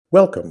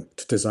Welcome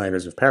to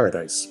Designers of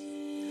Paradise,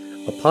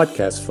 a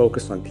podcast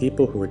focused on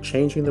people who are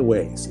changing the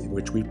ways in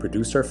which we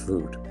produce our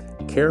food,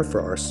 care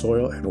for our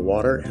soil and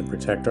water, and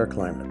protect our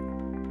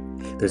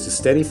climate. There's a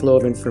steady flow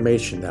of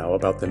information now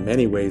about the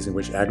many ways in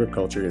which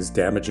agriculture is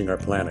damaging our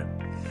planet,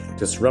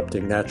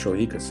 disrupting natural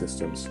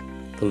ecosystems,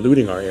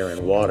 polluting our air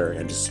and water,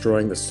 and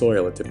destroying the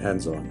soil it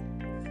depends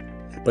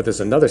on. But there's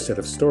another set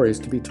of stories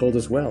to be told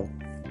as well.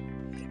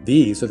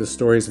 These are the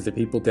stories of the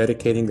people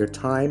dedicating their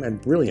time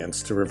and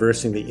brilliance to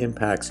reversing the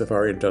impacts of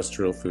our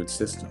industrial food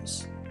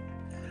systems.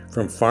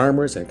 From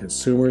farmers and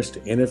consumers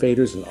to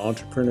innovators and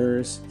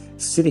entrepreneurs,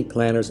 city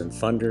planners and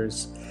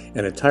funders,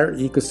 an entire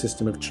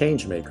ecosystem of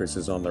change makers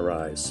is on the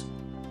rise.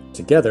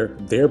 Together,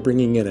 they're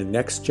bringing in a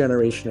next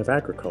generation of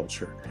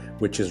agriculture,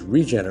 which is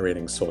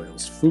regenerating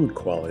soils, food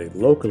quality,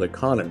 local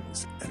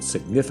economies, and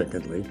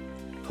significantly,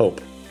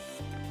 hope.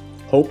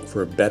 Hope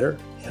for a better,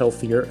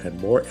 healthier, and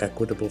more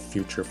equitable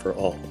future for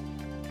all.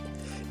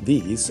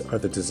 These are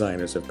the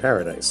Designers of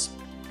Paradise.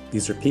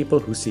 These are people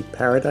who see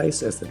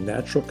paradise as the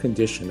natural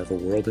condition of a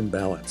world in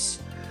balance,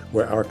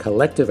 where our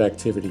collective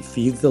activity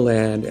feeds the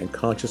land and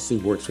consciously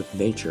works with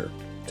nature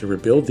to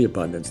rebuild the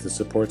abundance that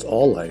supports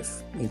all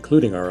life,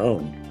 including our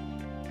own.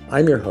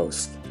 I'm your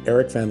host,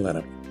 Eric Van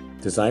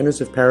Lennep. Designers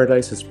of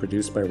Paradise is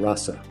produced by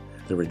RASA,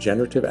 the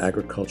Regenerative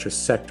Agriculture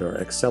Sector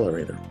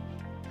Accelerator.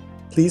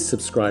 Please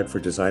subscribe for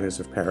Designers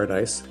of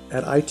Paradise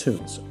at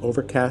iTunes,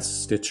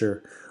 Overcast,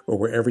 Stitcher, or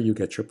wherever you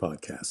get your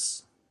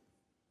podcasts.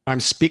 I'm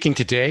speaking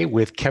today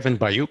with Kevin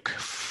Bayuk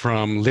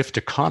from Lift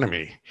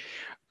Economy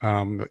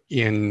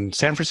in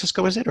San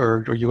Francisco, is it?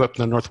 Or are you up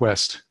in the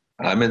Northwest?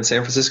 I'm in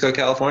San Francisco,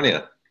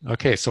 California.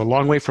 Okay, so a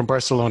long way from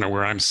Barcelona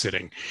where I'm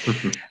sitting.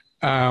 Kevin,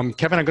 I'm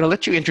going to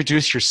let you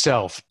introduce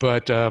yourself,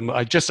 but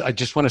I just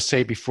want to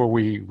say before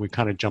we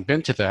kind of jump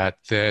into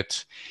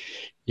that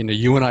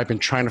you and I have been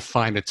trying to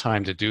find a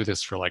time to do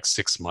this for like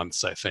 6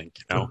 months, I think,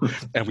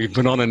 and we've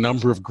been on a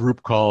number of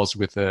group calls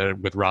with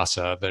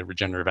RASA, the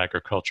Regenerative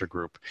Agriculture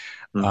Group,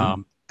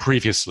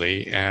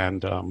 previously,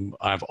 and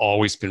I've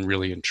always been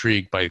really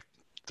intrigued by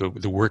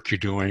the work you're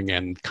doing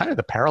and kind of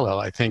the parallel,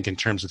 I think, in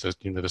terms of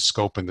the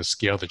scope and the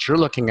scale that you're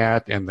looking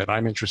at and that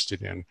I'm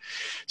interested in.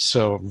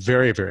 So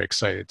very, very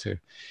excited to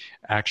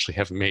actually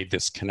have made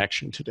this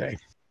connection today.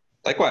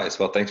 Likewise.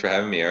 Well, thanks for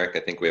having me, Eric. I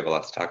think we have a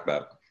lot to talk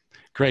about.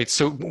 Great.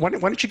 So why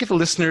don't you give the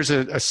listeners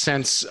a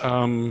sense,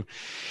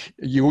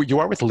 you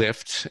are with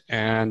Lift,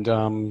 and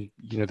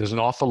there's an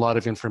awful lot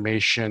of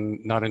information,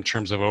 not in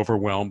terms of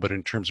overwhelm, but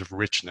in terms of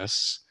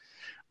richness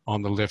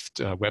on the Lift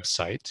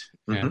website.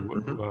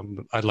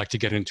 And I'd like to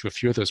get into a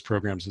few of those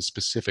programs and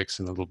specifics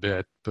in a little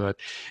bit, but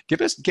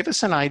give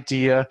us an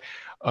idea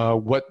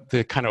what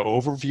the kind of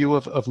overview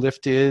of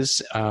Lift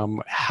is,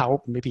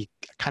 how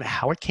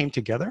it came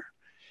together,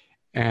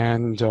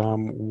 and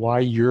why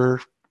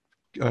you're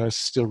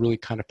still really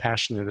kind of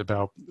passionate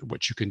about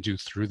what you can do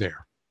through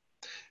there.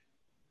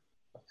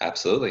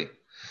 Absolutely.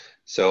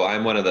 So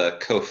I'm one of the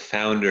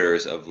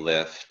co-founders of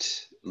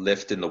Lift.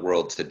 Lift in the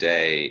world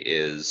today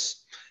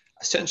is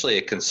essentially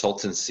a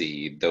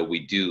consultancy, though we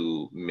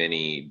do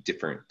many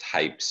different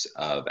types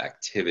of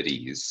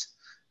activities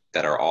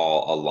that are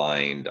all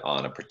aligned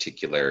on a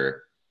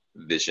particular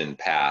vision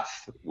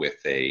path with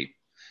a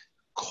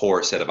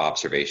core set of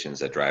observations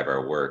that drive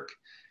our work.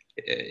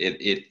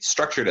 It's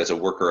structured as a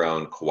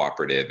worker-owned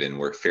cooperative, and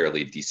we're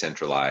fairly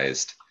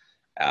decentralized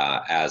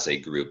as a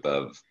group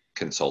of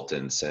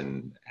consultants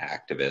and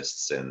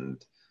activists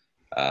and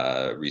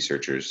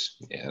researchers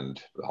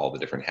and all the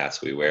different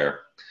hats we wear.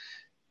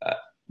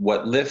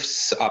 What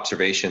Lift's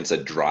observations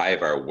that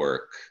drive our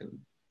work,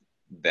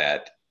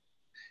 that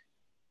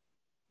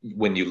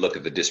when you look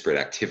at the disparate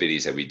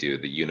activities that we do,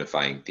 the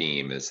unifying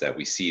theme is that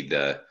we see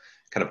the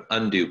kind of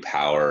undue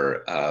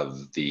power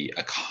of the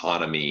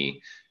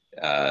economy,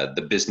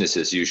 the business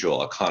as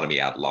usual economy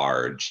at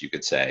large, you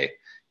could say,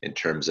 in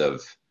terms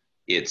of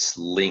its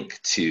link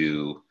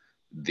to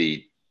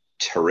the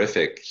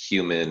terrific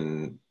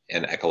human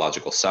and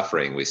ecological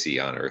suffering we see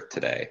on Earth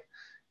today.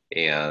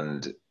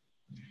 And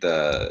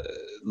the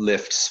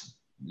Lift's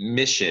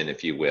mission,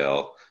 if you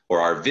will, or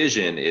our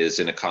vision, is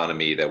an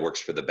economy that works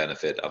for the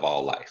benefit of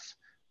all life,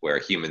 where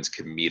humans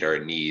can meet our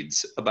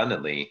needs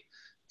abundantly,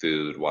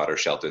 food, water,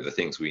 shelter, the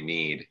things we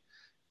need,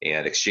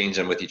 and exchange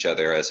them with each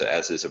other as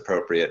is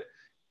appropriate,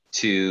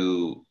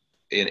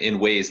 in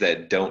ways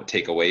that don't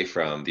take away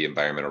from the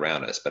environment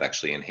around us, but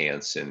actually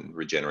enhance and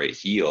regenerate,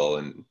 heal,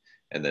 and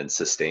then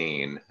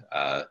sustain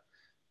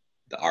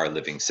our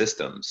living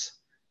systems.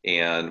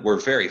 And we're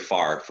very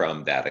far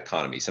from that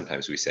economy.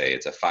 Sometimes we say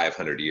it's a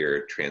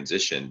 500-year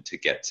transition to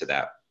get to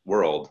that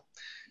world.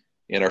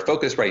 And our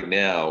focus right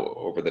now,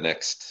 over the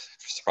next,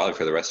 probably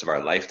for the rest of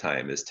our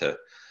lifetime, is to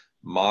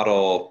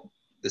model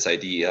this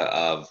idea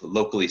of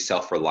locally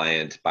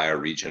self-reliant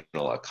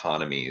bioregional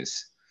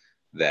economies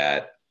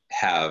that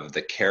have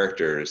the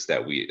characteristics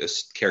that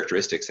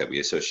we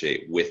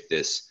associate with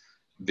this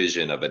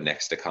vision of a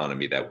next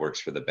economy that works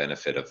for the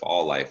benefit of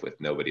all life with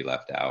nobody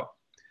left out.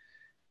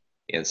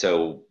 And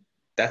so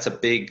that's a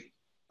big,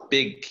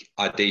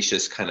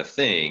 audacious kind of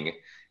thing.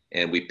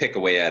 and we pick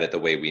away at it the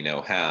way we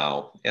know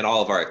how. And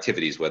all of our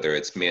activities, whether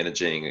it's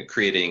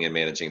creating and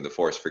managing the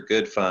Force for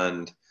Good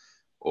Fund,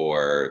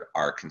 or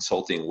our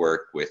consulting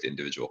work with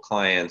individual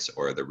clients,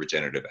 or the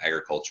Regenerative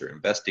Agriculture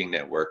Investing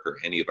Network, or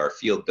any of our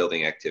field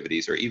building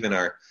activities, or even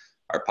our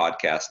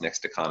podcast,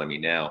 Next Economy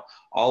Now,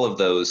 all of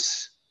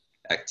those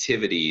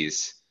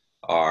activities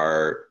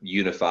are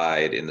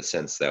unified in the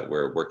sense that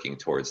we're working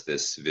towards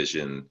this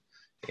vision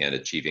and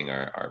achieving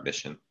our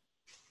mission.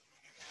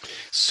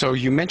 So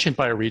you mentioned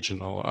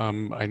bioregional.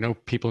 I know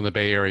people in the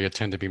Bay Area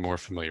tend to be more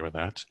familiar with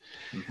that.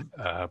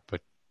 Mm-hmm.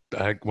 But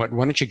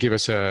why don't you give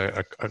us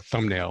a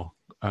thumbnail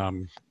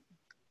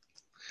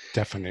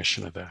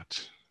definition of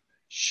that?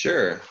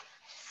 Sure.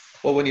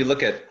 Well, when you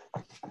look at,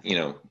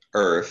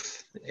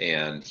 Earth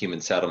and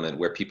human settlement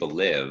where people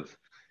live,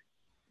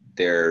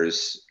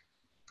 there's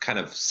kind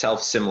of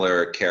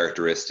self-similar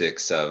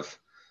characteristics of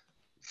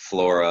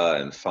flora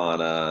and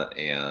fauna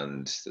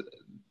and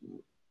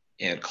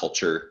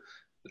culture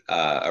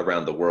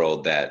around the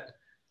world, that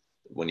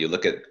when you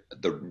look at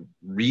the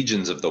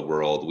regions of the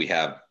world, we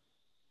have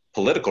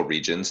political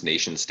regions,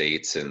 nation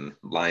states, and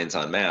lines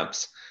on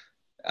maps.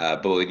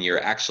 But when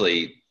you're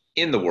actually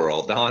in the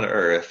world, on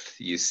Earth,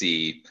 you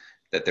see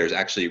that there's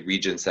actually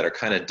regions that are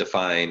kind of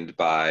defined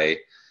by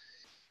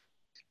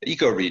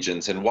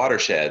ecoregions and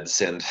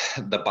watersheds, and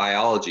the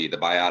biology, the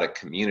biotic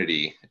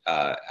community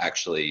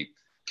actually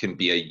can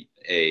be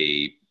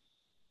a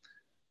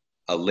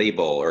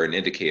label or an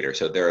indicator.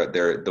 So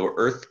the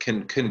Earth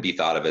can be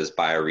thought of as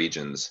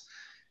bioregions,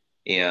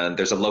 and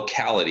there's a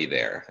locality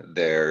there.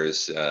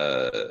 There's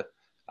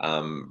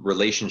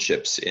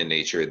relationships in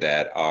nature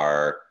that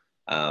are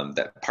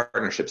that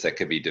partnerships that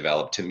could be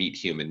developed to meet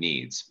human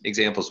needs.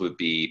 Examples would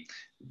be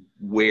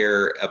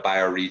where a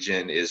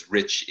bioregion is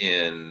rich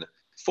in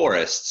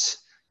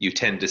forests, you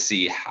tend to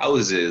see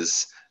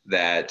houses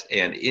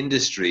and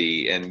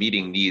industry and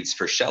meeting needs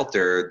for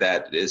shelter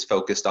that is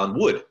focused on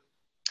wood.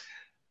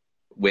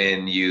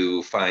 When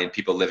you find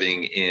people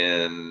living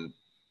in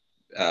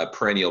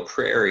perennial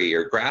prairie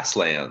or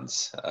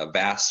grasslands,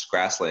 vast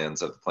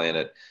grasslands of the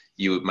planet,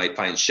 you might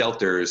find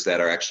shelters that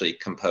are actually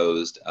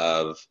composed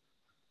of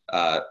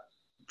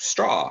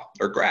straw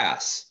or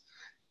grass.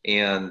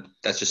 And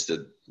that's just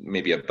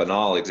maybe a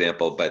banal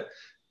example, but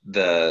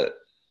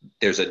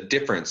there's a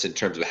difference in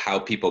terms of how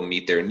people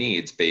meet their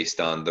needs based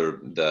on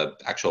the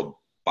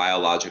actual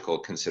biological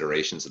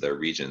considerations of their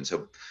region.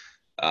 So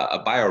a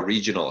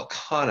bioregional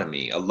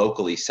economy, a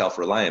locally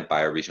self-reliant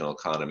bioregional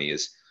economy,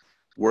 is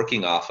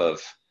working off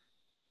of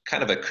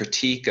kind of a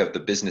critique of the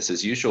business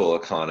as usual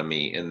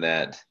economy, in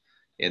that,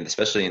 and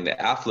especially in the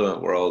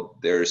affluent world,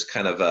 there's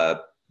kind of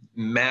a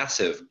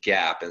massive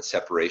gap and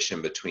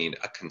separation between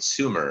a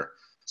consumer,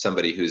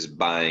 somebody who's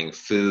buying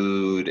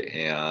food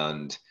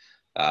and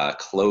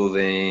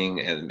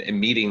clothing and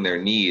meeting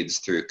their needs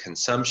through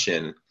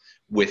consumption,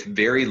 with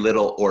very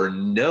little or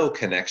no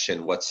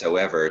connection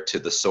whatsoever to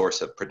the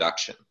source of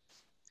production.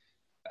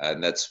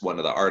 And that's one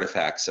of the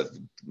artifacts of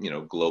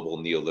global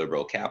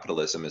neoliberal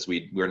capitalism, is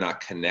we're not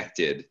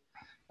connected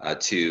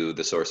to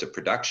the source of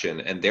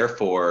production, and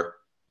therefore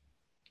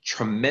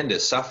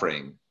tremendous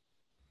suffering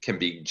can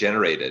be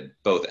generated,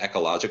 both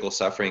ecological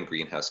suffering,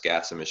 greenhouse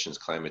gas emissions,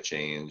 climate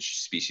change,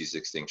 species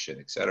extinction,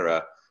 et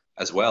cetera,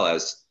 as well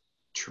as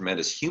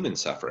tremendous human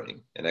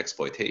suffering and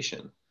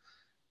exploitation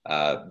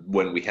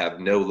when we have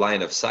no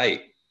line of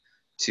sight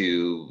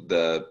to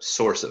the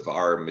source of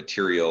our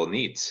material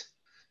needs.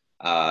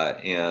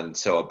 And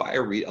so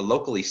a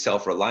locally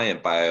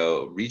self-reliant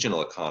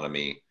bioregional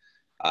economy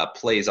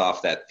plays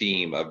off that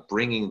theme of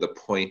bringing the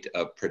point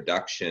of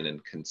production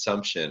and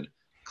consumption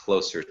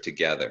closer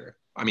together.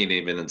 I mean,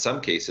 even in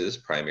some cases,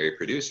 primary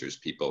producers,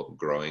 people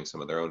growing some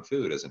of their own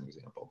food as an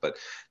example. But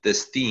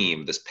this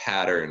theme, this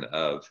pattern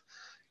of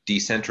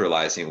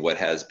decentralizing what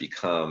has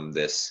become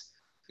this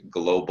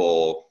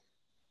global,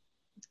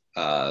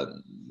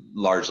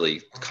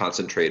 largely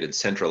concentrated,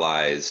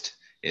 centralized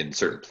in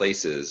certain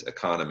places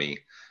economy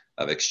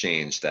of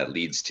exchange that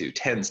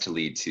tends to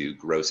lead to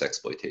gross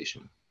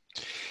exploitation.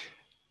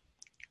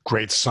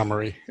 Great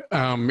summary.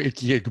 One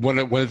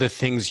of the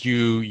things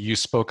you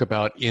spoke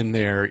about in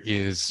there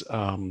is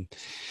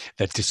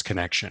that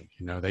disconnection,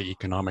 that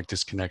economic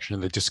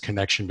disconnection, the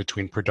disconnection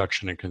between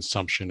production and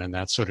consumption and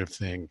that sort of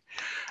thing.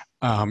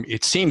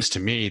 It seems to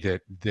me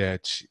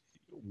that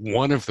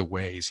one of the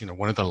ways,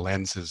 one of the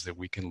lenses that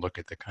we can look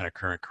at the kind of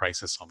current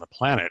crisis on the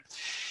planet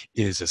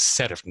is a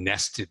set of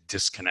nested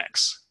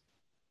disconnects.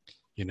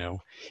 In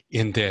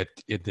that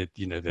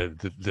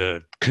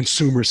the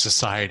consumer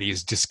society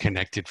is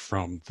disconnected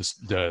from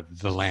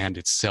the land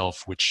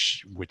itself,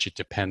 which it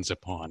depends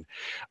upon.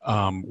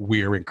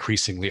 We're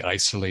increasingly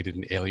isolated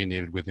and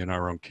alienated within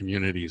our own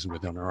communities and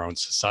within our own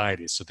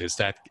societies. So there's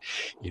that,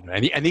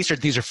 and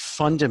these are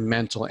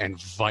fundamental and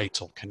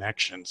vital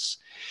connections.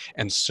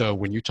 And so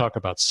when you talk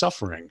about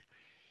suffering,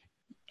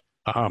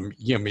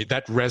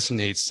 that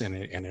resonates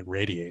and it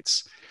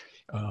radiates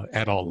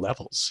at all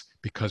levels,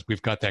 because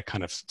we've got that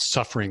kind of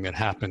suffering that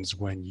happens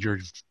when you're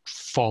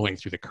falling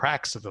through the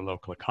cracks of the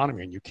local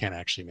economy and you can't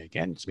actually make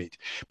ends meet.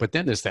 But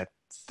then there's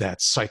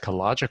that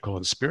psychological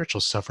and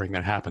spiritual suffering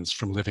that happens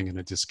from living in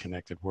a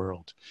disconnected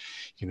world,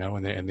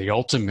 and the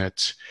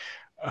ultimate,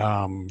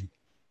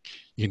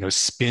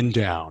 spin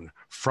down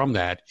from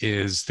that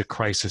is the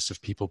crisis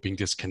of people being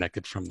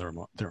disconnected from their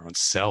own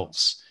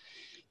selves,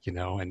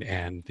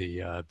 and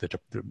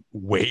the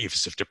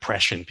waves of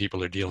depression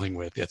people are dealing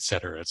with, et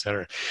cetera, et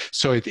cetera.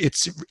 So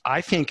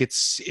I think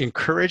it's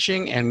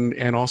encouraging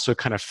and also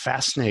kind of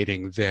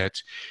fascinating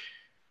that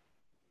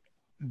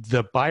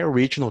the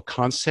bioregional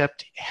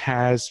concept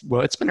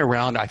it's been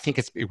around. I think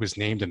it was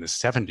named in the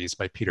 70s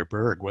by Peter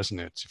Berg,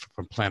 wasn't it,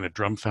 from Planet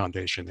Drum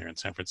Foundation there in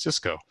San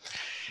Francisco.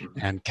 Mm-hmm.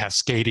 And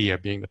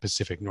Cascadia, being the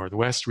Pacific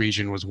Northwest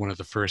region, was one of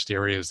the first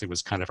areas that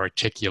was kind of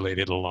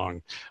articulated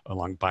along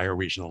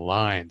bioregional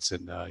lines.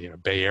 And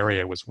Bay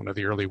Area was one of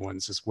the early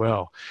ones as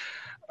well.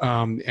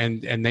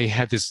 And they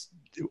had this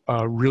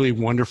really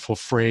wonderful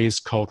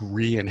phrase called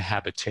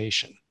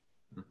re-inhabitation,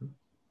 mm-hmm.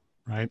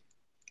 right?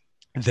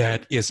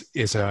 That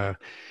it's a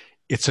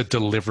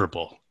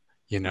deliverable,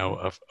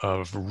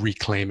 of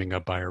reclaiming a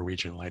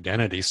bioregional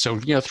identity. So,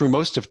 through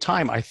most of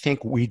time, I think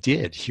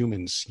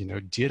humans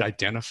did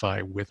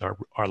identify with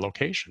our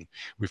location.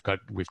 We've got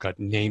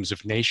names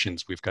of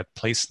nations, we've got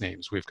place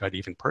names, we've got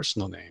even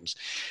personal names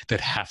that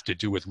have to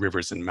do with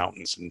rivers and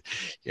mountains and,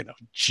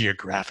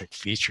 geographic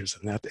features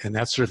and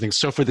that sort of thing.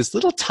 So for this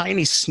little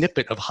tiny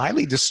snippet of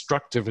highly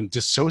destructive and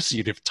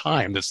dissociative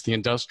time, that's the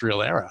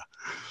industrial era,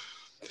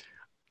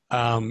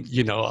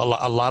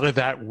 a lot of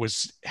that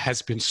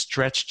has been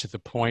stretched to the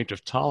point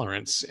of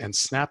tolerance and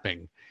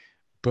snapping.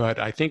 But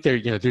I think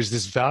there's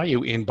this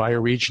value in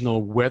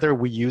bioregional, whether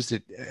we use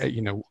it,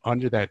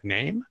 under that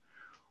name,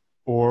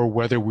 or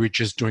whether we're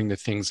just doing the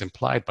things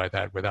implied by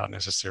that without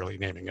necessarily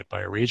naming it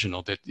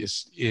bioregional. That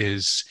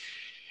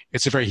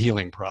it's a very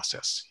healing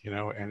process,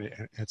 and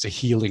it's a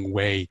healing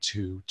way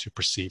to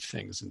perceive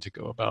things and to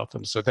go about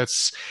them. So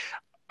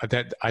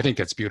I think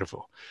that's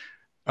beautiful.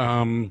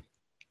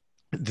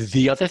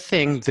 The other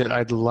thing that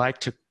I'd like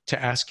to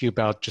ask you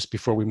about just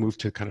before we move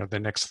to kind of the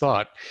next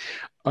thought,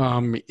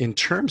 in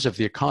terms of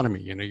the economy,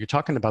 you're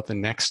talking about the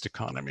next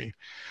economy,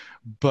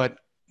 but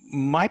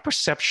my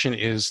perception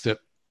is that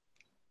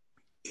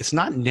it's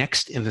not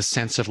next in the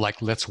sense of like,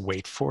 let's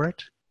wait for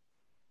it.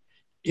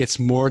 It's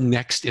more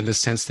next in the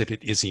sense that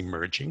it is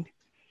emerging,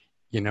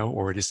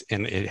 or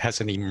it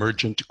has an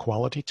emergent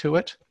quality to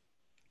it.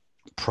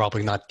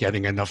 Probably not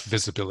getting enough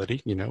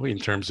visibility, in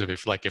terms of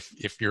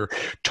if your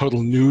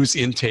total news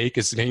intake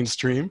is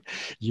mainstream,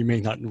 you may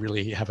not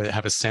really have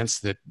a sense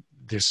that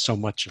there's so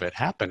much of it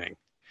happening.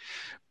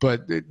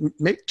 But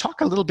talk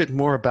a little bit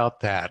more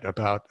about that,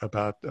 about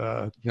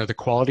the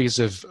qualities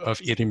of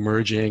it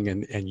emerging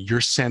and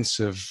your sense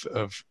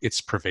of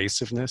its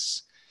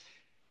pervasiveness.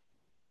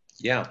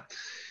 Yeah.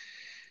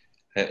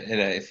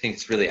 And I think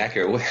it's really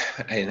accurate.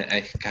 And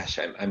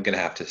I'm going to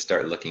have to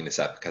start looking this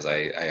up because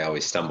I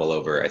always stumble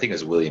over. I think it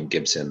was William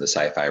Gibson, the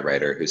sci-fi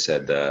writer, who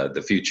said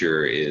the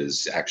future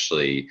is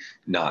actually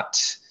not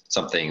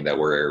something that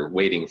we're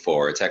waiting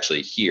for. It's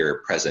actually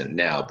here, present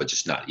now, but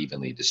just not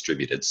evenly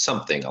distributed.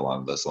 Something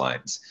along those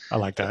lines. I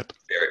like that.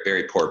 Very,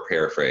 very poor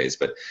paraphrase.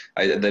 But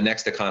the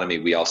next economy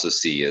we also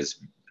see as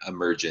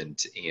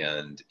emergent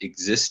and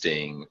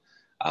existing,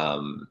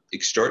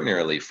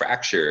 extraordinarily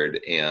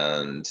fractured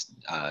and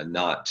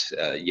not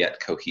yet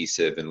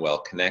cohesive and well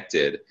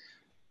connected,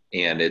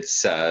 and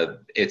it's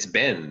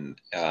been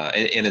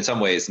and in some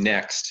ways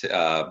next,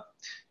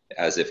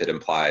 as if it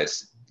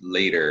implies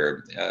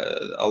later.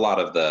 A lot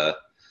of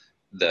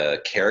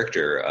the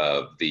character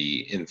of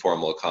the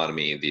informal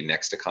economy, the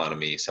next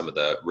economy, some of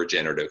the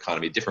regenerative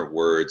economy, different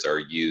words are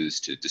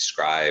used to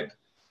describe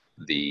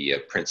the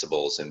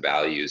principles and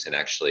values and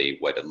actually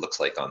what it looks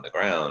like on the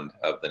ground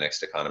of the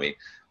next economy.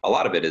 A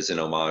lot of it is an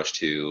homage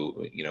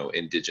to,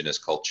 indigenous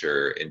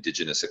culture,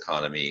 indigenous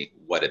economy,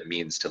 what it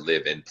means to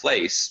live in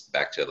place,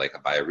 back to like a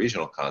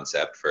bioregional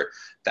concept, for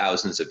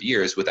thousands of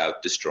years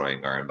without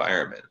destroying our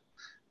environment.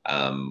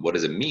 What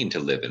does it mean to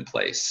live in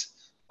place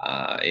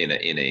in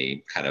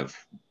a kind of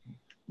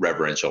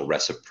reverential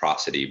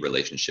reciprocity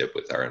relationship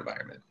with our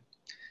environment?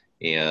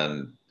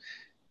 And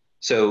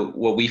so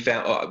what we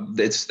found,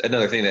 it's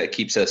another thing that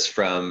keeps us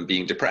from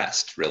being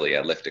depressed really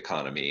at Lift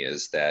Economy,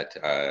 is that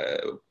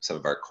some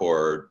of our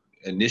core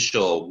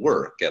initial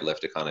work at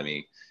Lift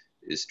Economy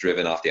is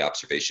driven off the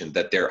observation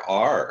that there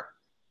are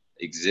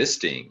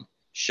existing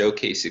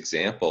showcase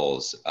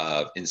examples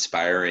of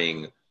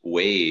inspiring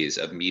ways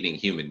of meeting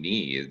human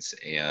needs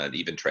and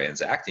even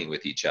transacting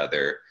with each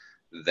other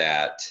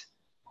that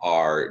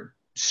are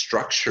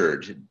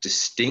structured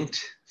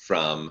distinct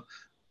from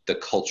the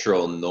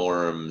cultural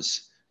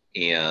norms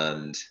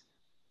and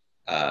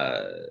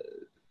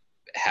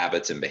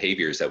habits and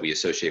behaviors that we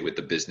associate with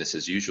the business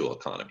as usual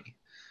economy.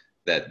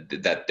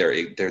 That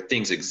there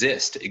things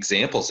exist,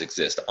 examples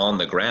exist on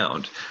the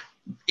ground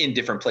in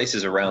different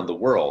places around the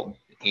world,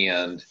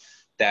 and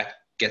that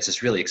gets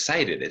us really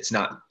excited. It's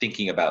not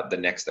thinking about the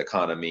next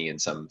economy in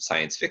some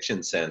science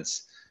fiction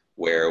sense,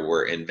 where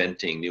we're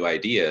inventing new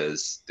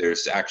ideas,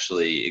 there's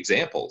actually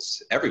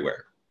examples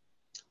everywhere,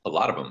 a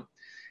lot of them.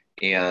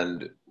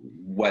 And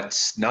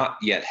what's not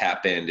yet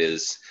happened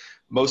is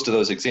most of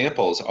those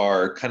examples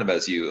are kind of,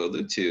 as you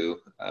allude to,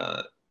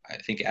 I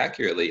think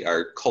accurately,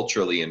 are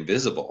culturally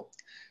invisible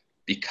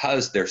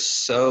because they're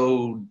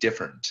so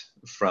different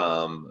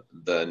from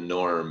the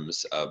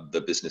norms of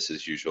the business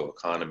as usual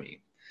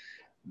economy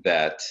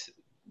that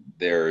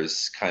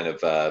there's kind of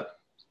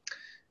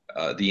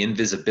the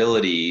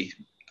invisibility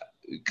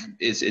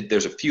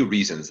there's a few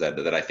reasons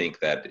that I think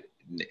that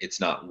it's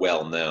not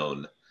well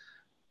known.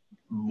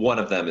 One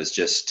of them is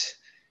just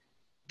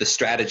the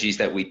strategies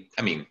that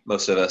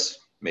most of us,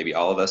 maybe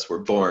all of us, were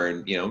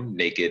born,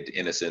 naked,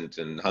 innocent,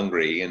 and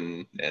hungry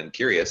and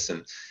curious.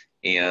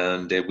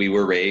 And we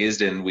were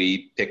raised and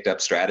we picked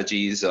up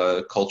strategies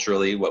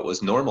culturally, what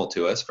was normal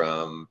to us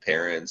from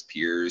parents,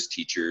 peers,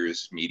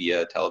 teachers,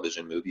 media,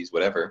 television, movies,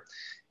 whatever.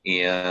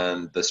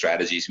 And the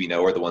strategies we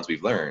know are the ones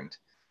we've learned.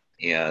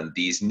 And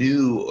these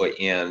new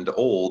and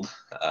old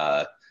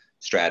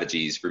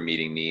strategies for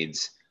meeting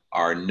needs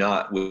are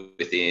not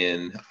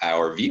within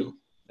our view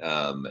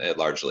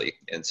largely.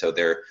 And so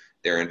they're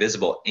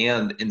invisible.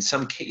 And in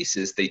some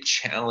cases, they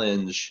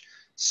challenge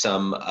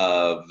some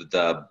of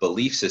the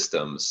belief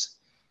systems,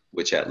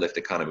 which at Lift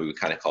Economy we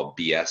kind of call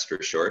BS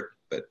for short,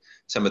 but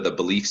some of the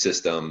belief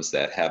systems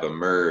that have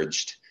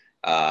emerged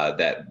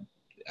about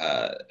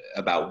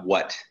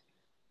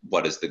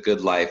what is the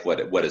good life,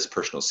 what is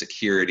personal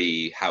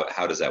security,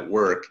 how does that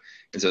work?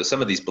 And so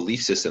some of these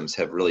belief systems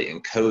have really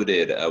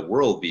encoded a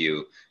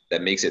worldview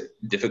that makes it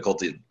difficult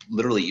to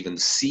literally even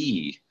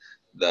see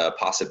the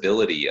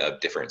possibility of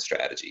different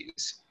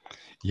strategies.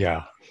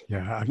 Yeah.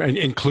 I mean,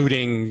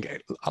 including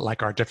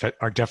like our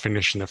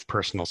definition of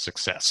personal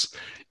success,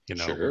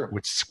 Sure.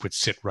 which would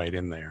sit right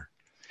in there.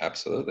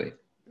 Absolutely.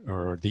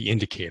 Or the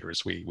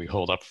indicators we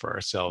hold up for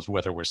ourselves,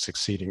 whether we're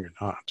succeeding or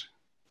not.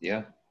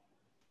 Yeah.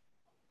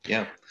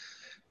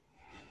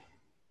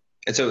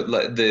 And so a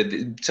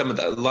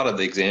lot of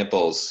the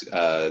examples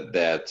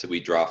that we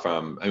draw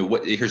from,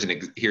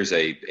 here's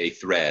a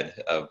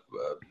thread of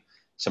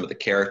some of the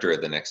character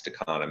of the next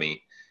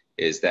economy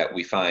is that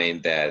we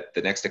find that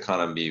the next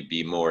economy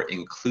be more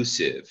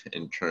inclusive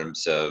in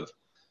terms of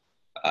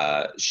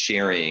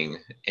sharing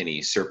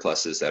any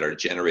surpluses that are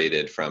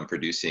generated from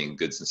producing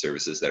goods and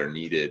services that are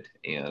needed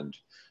and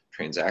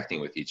transacting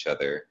with each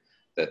other,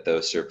 that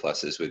those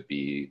surpluses would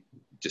be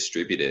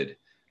distributed.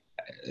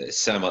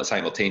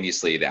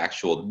 Simultaneously, the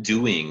actual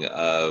doing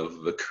of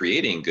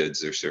creating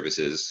goods or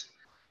services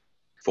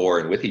for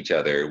and with each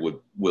other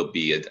will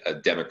be a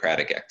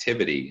democratic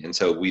activity. And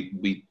so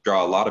we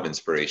draw a lot of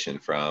inspiration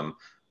from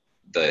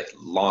the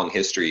long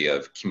history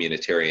of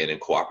communitarian and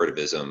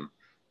cooperativism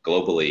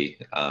globally,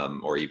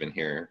 or even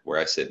here where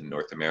I sit in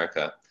North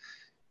America.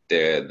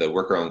 The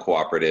worker-owned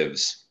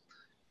cooperatives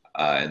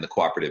and the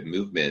cooperative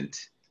movement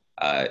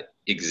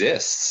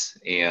exists,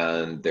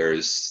 and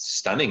there's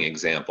stunning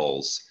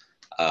examples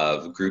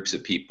of groups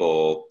of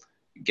people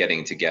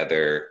getting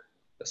together,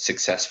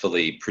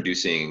 successfully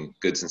producing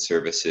goods and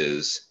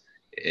services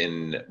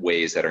in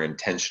ways that are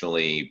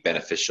intentionally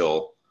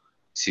beneficial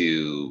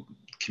to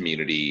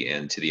community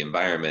and to the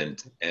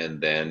environment,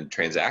 and then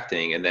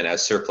transacting. And then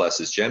as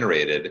surplus is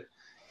generated,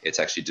 it's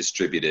actually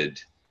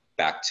distributed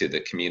back to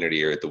the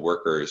community or the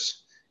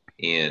workers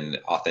in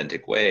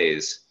authentic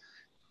ways.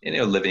 And,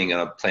 living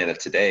on a planet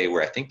today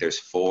where I think there's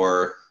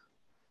 4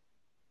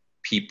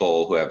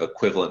 people who have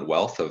equivalent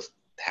wealth of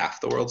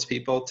half the world's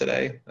people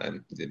today. I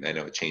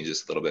know it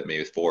changes a little bit,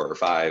 maybe 4 or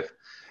 5.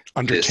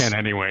 Under 10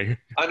 anyway.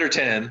 Under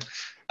 10.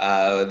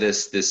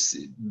 This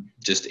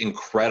just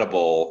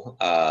incredible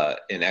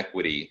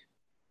inequity.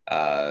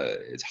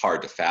 It's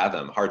hard to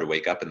fathom, hard to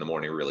wake up in the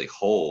morning and really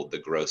hold the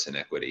gross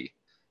inequity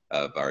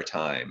of our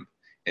time.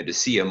 And to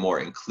see a more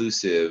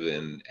inclusive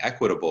and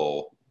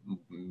equitable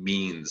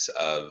means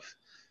of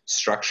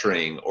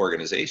structuring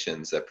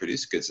organizations that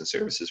produce goods and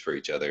services for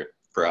each other,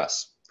 for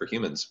us, for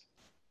humans,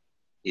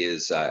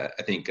 is, I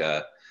think,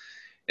 an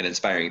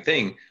inspiring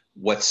thing.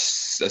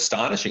 What's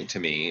astonishing to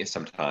me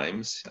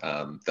sometimes,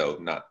 though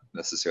not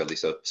necessarily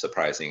so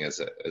surprising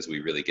as we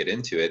really get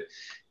into it,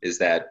 is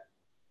that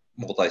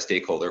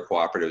multi-stakeholder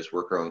cooperatives,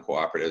 worker-owned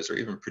cooperatives, or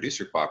even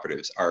producer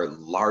cooperatives are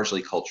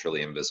largely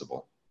culturally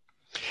invisible.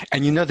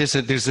 And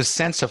there's a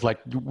sense of, like,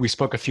 we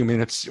spoke a few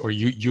minutes, or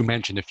you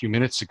mentioned a few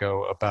minutes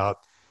ago, about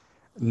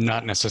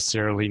not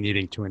necessarily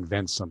needing to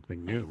invent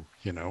something new,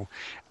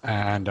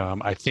 and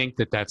I think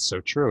that's so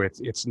true.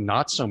 It's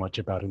not so much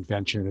about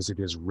invention as it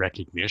is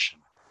recognition.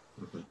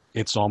 Mm-hmm.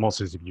 It's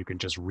almost as if you can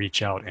just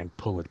reach out and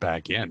pull it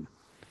back in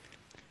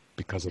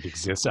because it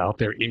exists out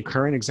there in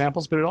current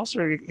examples, but it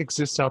also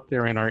exists out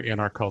there in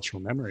our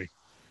cultural memory.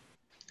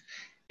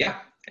 Yeah,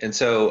 and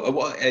so,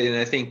 and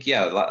I think,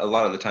 a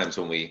lot of the times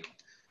when we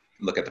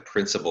look at the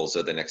principles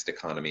of the next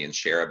economy and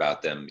share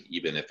about them,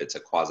 even if it's a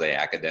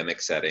quasi-academic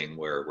setting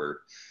where we're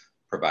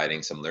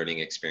providing some learning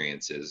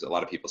experiences, a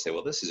lot of people say,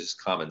 well, this is just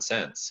common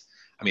sense.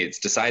 I mean, it's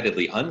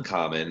decidedly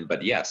uncommon,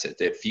 but yes,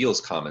 it feels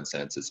common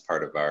sense. It's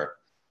part of our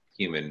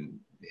human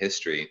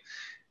history.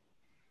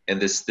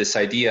 And this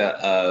idea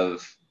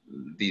of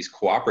these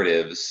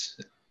cooperatives,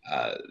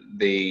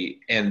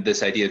 and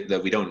this idea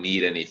that we don't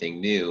need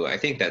anything new, I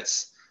think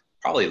that's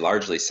probably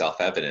largely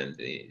self-evident,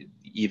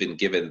 even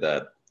given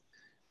the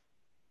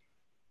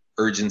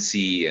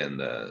urgency and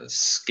the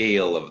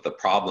scale of the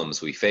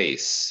problems we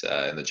face,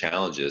 and the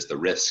challenges, the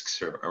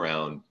risks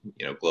around,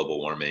 global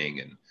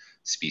warming and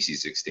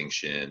species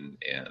extinction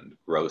and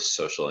gross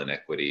social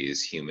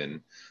inequities,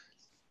 human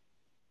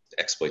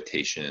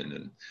exploitation,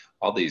 and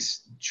all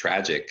these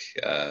tragic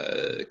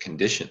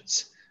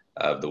conditions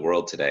of the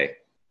world today.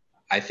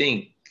 I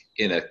think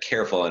in a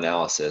careful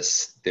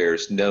analysis,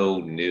 there's no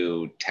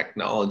new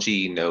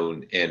technology,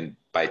 and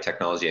by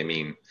technology I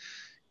mean,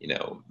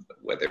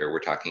 whether we're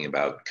talking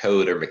about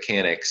code or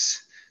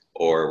mechanics,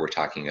 or we're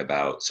talking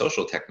about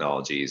social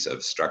technologies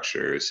of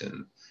structures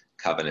and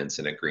covenants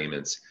and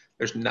agreements,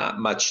 there's not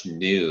much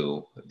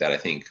new that I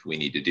think we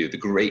need to do. The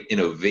great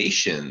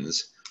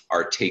innovations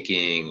are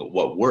taking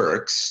what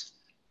works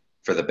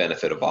for the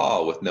benefit of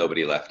all, with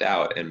nobody left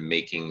out, and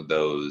making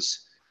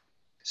those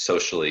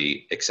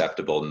socially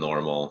acceptable,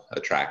 normal,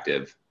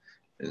 attractive.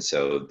 And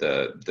so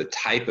the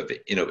type of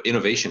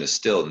innovation is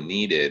still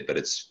needed, but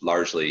it's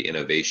largely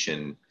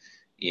innovation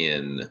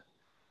in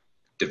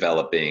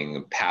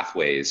developing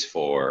pathways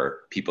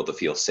for people to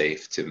feel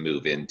safe to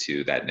move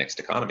into that next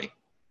economy.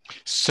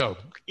 So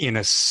in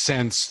a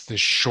sense, the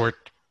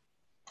short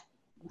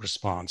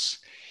response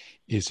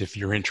is, if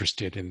you're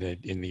interested in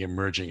the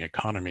emerging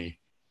economy,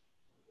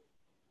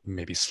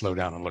 maybe slow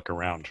down and look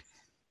around.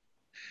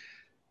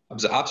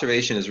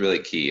 Observation is really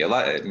key.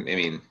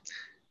 I'm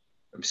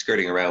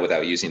skirting around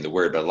without using the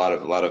word, but a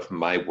lot of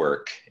my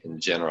work in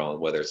general,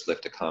 whether it's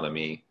Lift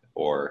Economy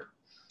or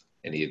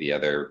any of the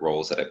other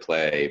roles that I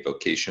play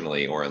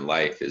vocationally or in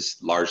life, is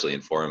largely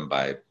informed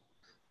by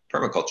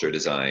permaculture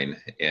design.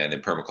 And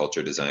in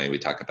permaculture design, we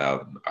talk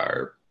about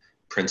our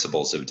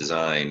principles of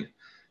design.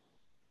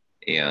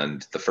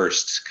 And the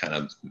first kind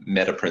of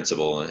meta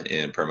principle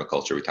in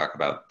permaculture, we talk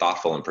about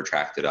thoughtful and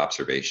protracted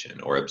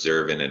observation, or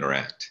observe and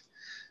interact.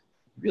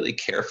 Really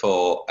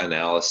careful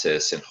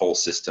analysis and whole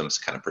systems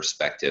kind of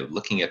perspective,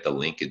 looking at the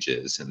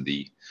linkages and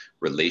the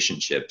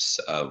relationships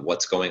of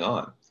what's going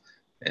on.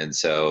 And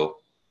so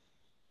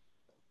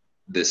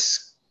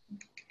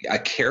a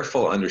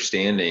careful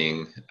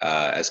understanding,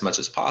 as much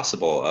as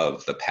possible,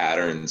 of the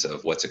patterns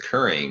of what's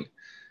occurring.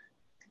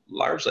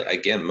 Largely,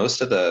 again,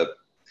 most of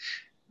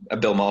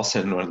Bill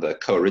Mollison, one of the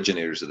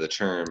co-originators of the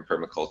term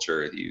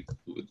permaculture, he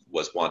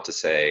was wont to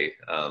say,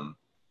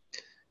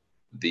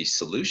 the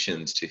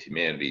solutions to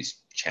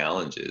humanity's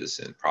challenges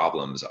and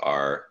problems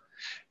are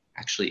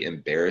actually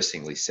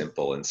embarrassingly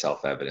simple and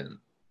self-evident.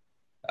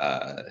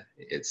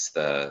 It's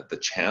the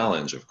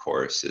challenge, of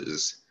course,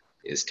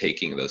 is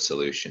taking those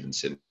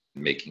solutions and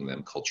making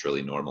them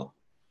culturally normal.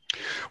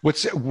 I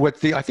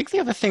think the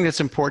other thing that's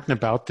important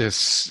about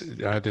this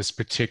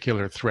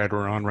particular thread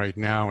we're on right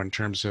now, in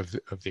terms of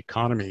the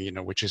economy,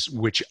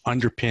 which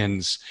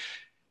underpins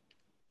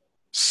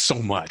so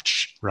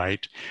much,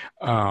 right?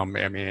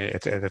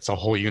 It's a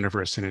whole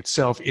universe in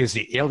itself, is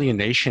the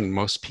alienation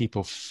most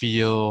people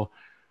feel.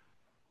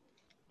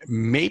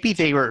 Maybe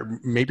they're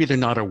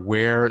not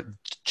aware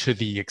to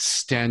the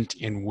extent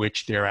in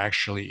which they're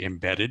actually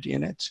embedded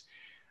in it.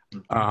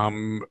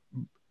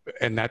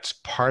 And that's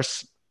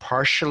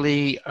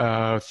partially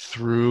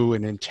through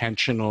an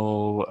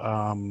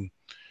intentional,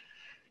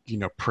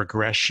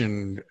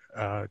 progression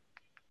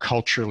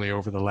culturally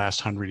over the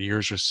last 100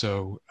 years or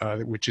so,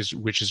 which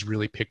is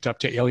really picked up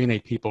to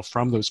alienate people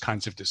from those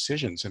kinds of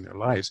decisions in their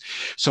lives.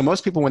 So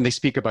most people, when they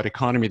speak about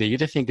economy, they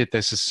either think that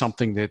this is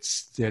something that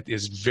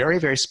is very,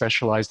 very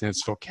specialized in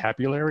its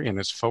vocabulary and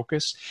its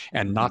focus,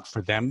 and not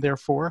for them,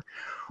 therefore,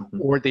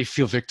 or they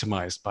feel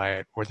victimized by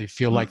it, or they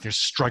feel like they're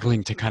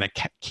struggling to kind of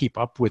keep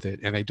up with it,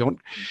 and they don't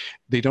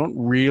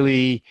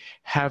really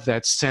have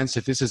that sense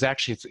that this is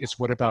actually it's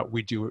what about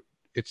we do.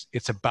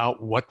 It's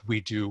about what we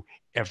do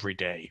every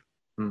day.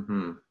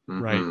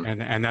 Right.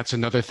 And that's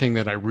another thing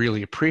that I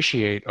really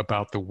appreciate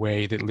about the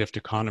way that Lift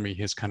Economy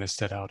has kind of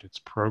set out its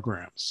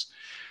programs.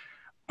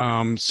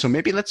 So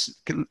maybe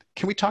can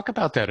we talk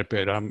about that a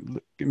bit?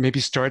 Maybe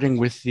starting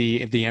with the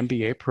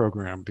MBA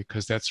program,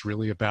 because that's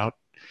really about,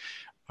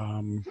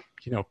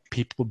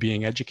 people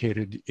being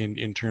educated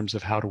in terms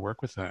of how to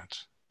work with that.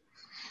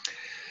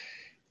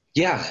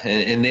 Yeah.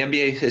 And the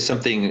MBA is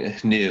something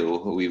new.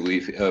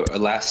 We've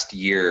last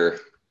year,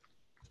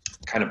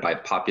 kind of by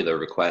popular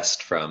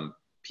request from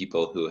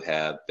people who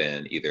have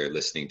been either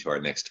listening to our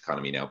Next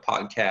Economy Now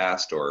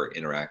podcast or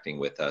interacting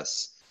with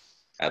us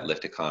at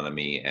Lift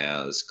Economy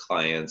as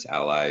clients,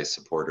 allies,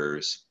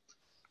 supporters,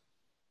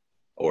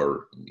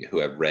 or who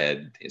have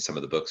read some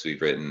of the books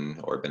we've written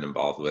or been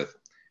involved with,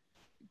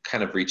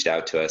 kind of reached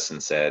out to us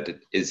and said,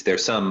 is there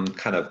some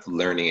kind of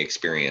learning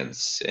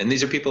experience? And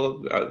these are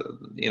people,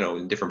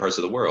 in different parts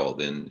of the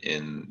world,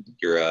 in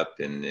Europe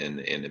and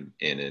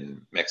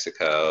in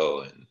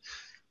Mexico and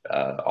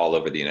all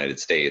over the United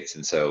States.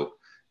 And so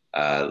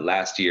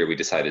last year we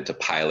decided to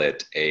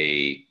pilot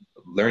a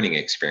learning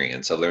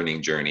experience, a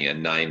learning journey, a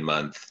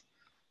 9-month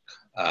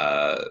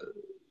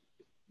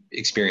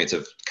experience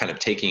of kind of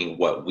taking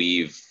what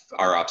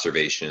our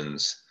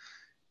observations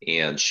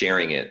and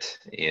sharing it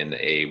in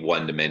a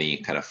one-to-many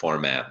kind of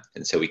format.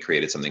 And so we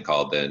created something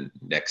called the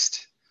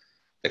Next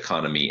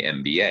Economy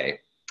MBA.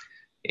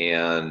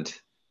 And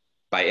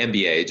by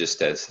MBA,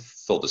 just as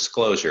full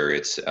disclosure,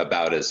 it's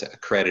about as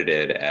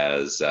accredited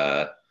as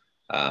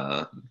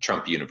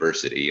Trump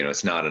University.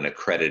 It's not an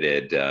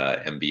accredited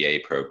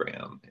MBA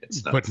program.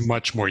 It's not, but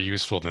much more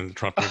useful than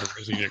Trump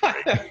University.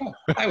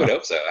 I would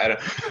hope so. I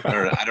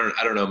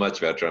don't know much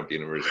about Trump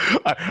University.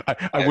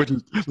 I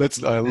wouldn't. Let's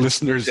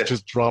listeners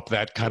just drop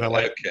that kind of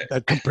like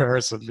that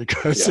comparison,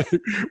 because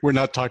we're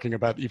not talking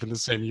about even the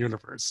same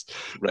universe.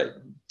 Right.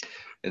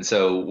 And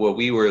so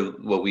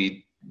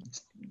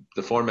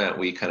the format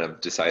we kind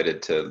of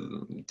decided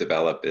to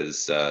develop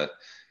is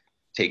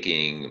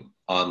taking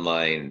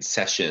online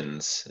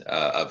sessions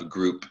of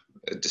group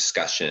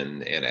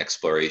discussion and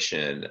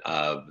exploration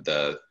of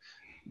the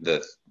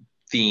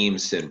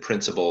themes and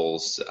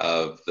principles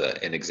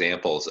and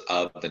examples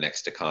of the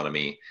next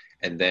economy,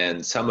 and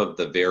then some of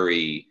the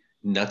very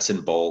nuts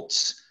and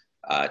bolts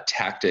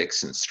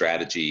tactics and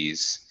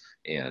strategies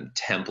and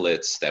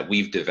templates that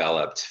we've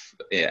developed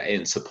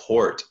in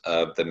support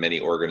of the many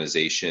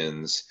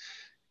organizations,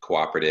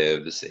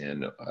 cooperatives,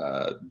 and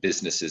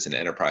businesses and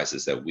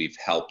enterprises that we've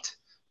helped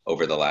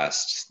over the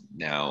last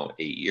now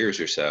 8 years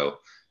or so.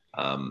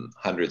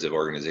 Hundreds of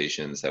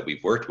organizations that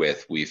we've worked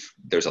with,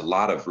 there's a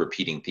lot of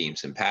repeating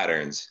themes and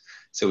patterns.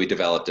 So we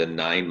developed a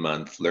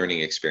 9-month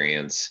learning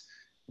experience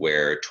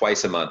where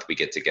twice a month we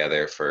get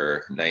together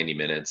for 90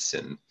 minutes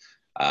and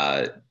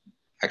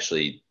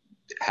actually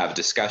have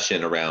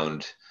discussion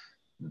around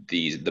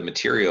the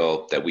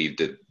material that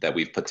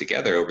we've put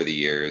together over the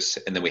years.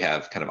 And then we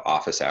have kind of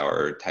office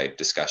hour type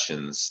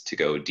discussions to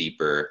go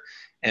deeper,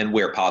 and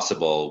where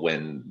possible,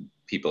 when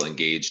people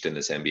engaged in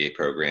this MBA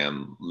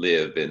program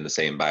live in the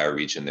same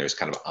bioregion, there's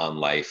kind of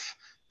on-life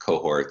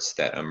cohorts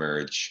that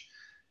emerge.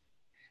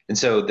 And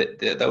so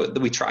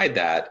we tried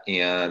that,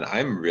 and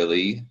I'm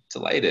really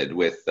delighted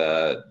with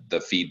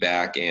the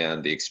feedback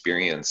and the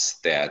experience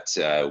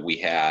that we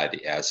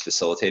had as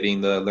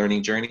facilitating the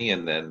learning journey,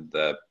 and then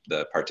the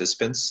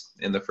participants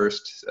in the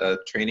first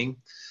training.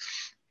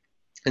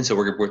 And so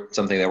we're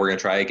something that we're going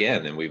to try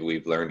again, and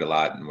we've learned a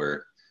lot, and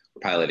we're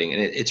piloting.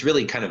 And it's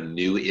really kind of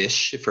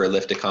new-ish for a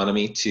Lift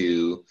Economy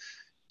to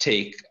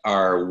take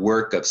our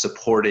work of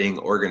supporting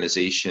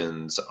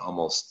organizations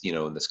almost,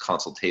 in this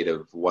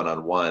consultative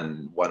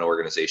one-on-one, one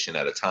organization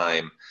at a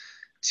time,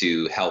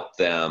 to help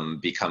them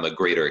become a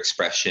greater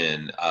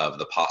expression of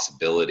the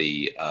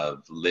possibility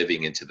of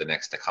living into the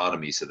next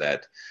economy, so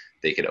that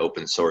they can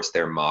open source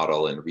their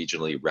model and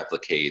regionally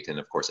replicate and,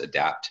 of course,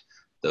 adapt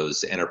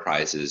those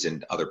enterprises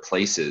in other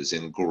places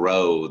and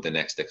grow the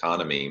next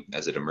economy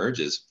as it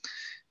emerges.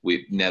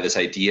 We now this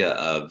idea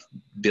of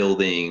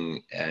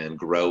building and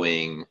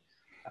growing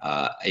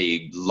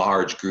a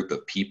large group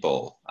of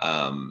people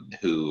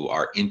who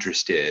are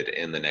interested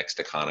in the next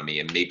economy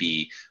and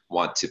maybe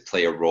want to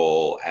play a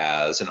role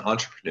as an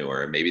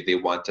entrepreneur. Maybe they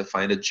want to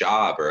find a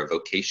job or a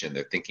vocation.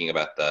 They're thinking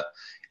about the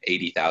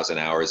 80,000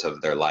 hours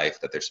of their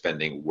life that they're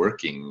spending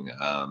working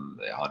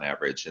on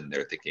average, and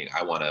they're thinking,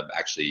 I want to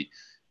actually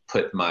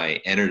put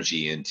my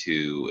energy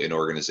into an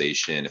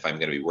organization, if I'm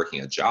going to be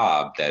working a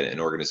job, that an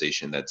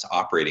organization that's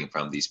operating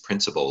from these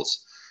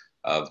principles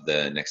of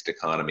the next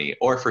economy.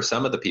 Or for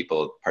some of the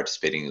people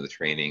participating in the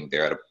training,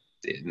 they're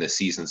in the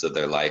seasons of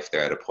their life,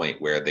 they're at a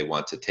point where they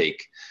want to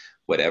take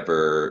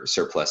whatever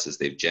surpluses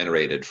they've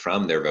generated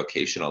from their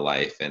vocational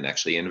life and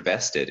actually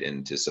invest it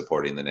into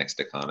supporting the next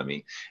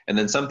economy. And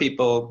then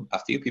a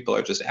few people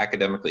are just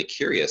academically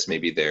curious.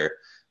 Maybe they're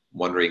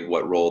wondering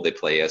what role they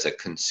play as a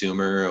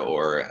consumer,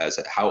 or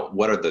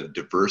what are the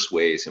diverse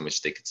ways in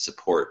which they could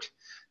support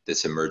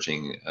this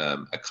emerging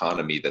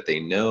economy that they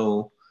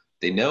know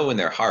in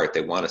their heart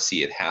they want to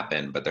see it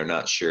happen, but they're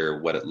not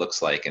sure what it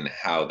looks like and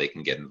how they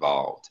can get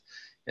involved.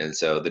 And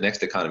so the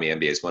Next Economy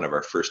MBA is one of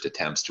our first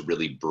attempts to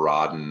really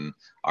broaden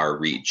our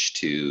reach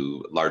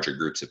to larger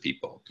groups of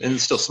people, and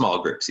still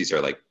small groups. These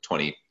are like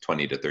 20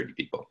 to 30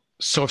 people.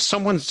 So if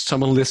someone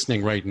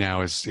listening right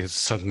now is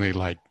suddenly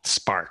like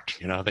sparked,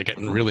 they're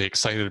getting really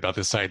excited about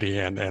this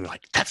idea and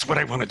like, that's what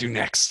I want to do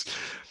next.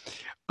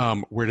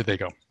 Where do they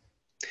go?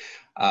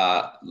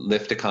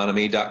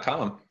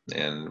 Lifteconomy.com.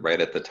 And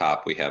right at the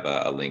top, we have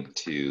a link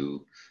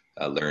to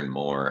learn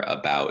more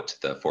about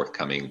the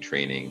forthcoming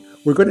training.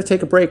 We're going to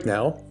take a break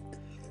now,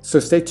 so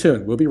stay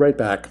tuned. We'll be right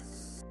back.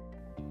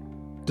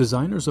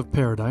 Designers of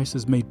Paradise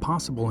is made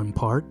possible in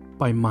part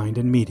by Mind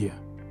and Media.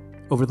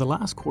 Over the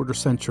last quarter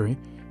century,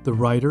 the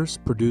writers,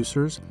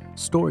 producers,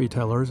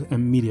 storytellers,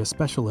 and media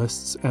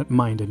specialists at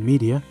Mind and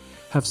Media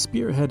have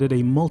spearheaded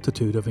a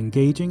multitude of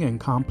engaging and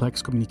complex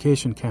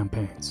communication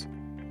campaigns.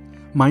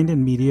 Mind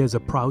and Media is a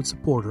proud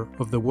supporter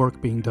of the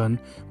work being done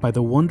by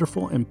the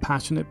wonderful and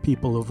passionate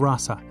people of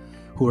Rasa,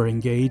 who are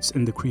engaged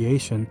in the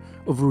creation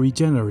of a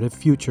regenerative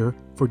future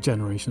for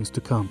generations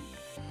to come.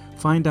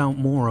 Find out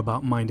more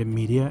about Mind and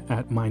Media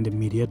at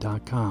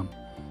mindandmedia.com.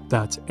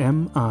 That's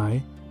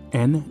MINDAND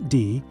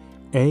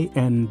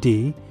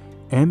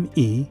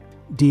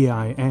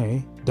media.com.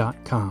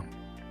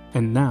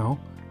 And now,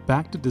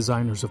 back to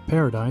Designers of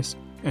Paradise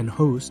and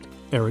host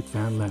Eric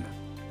Van Lennep.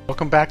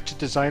 Welcome back to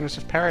Designers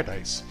of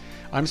Paradise.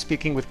 I'm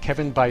speaking with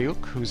Kevin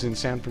Bayuk, who's in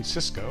San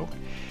Francisco.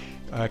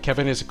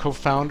 Kevin is a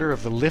co-founder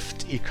of the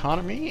Lift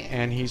Economy,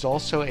 and he's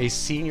also a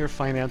senior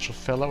financial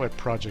fellow at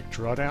Project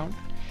Drawdown.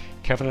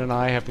 Kevin and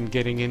I have been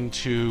getting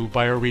into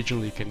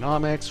bioregional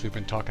economics. We've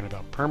been talking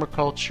about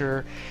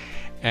permaculture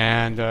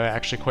and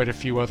actually quite a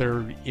few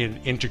other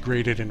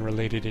integrated and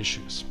related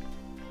issues.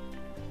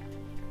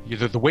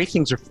 The way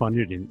things are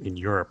funded in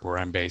Europe, where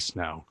I'm based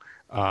now,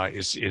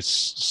 is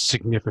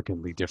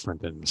significantly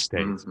different than the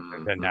States.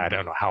 Mm-hmm. And I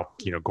don't know how,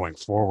 going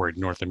forward,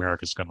 North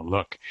America is going to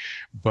look.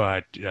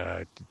 But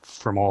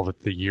from all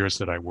the years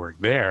that I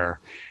worked there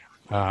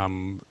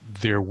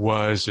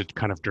was a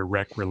kind of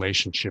direct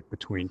relationship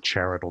between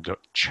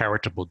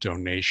charitable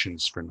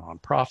donations for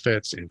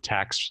nonprofits and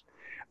tax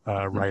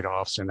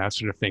write-offs and that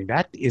sort of thing.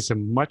 That is a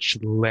much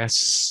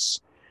less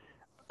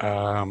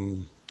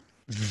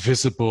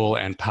visible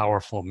and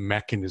powerful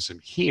mechanism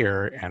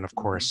here. And of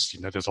course,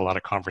 there's a lot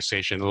of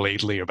conversation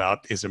lately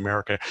about, is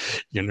America,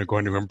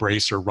 going to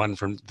embrace or run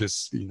from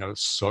this,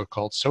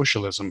 so-called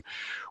socialism,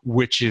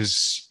 which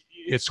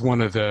it's one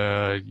of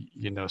the,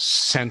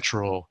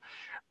 central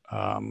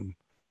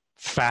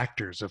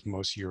factors of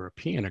most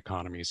European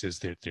economies, is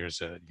that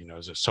there's a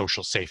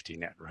social safety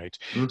net, right?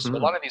 Mm-hmm. So a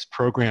lot of these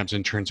programs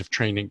in terms of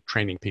training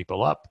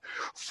people up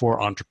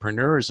for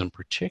entrepreneurism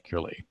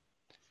particularly,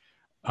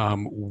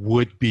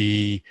 would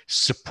be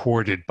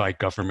supported by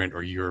government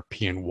or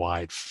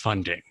European-wide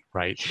funding,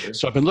 right? Sure.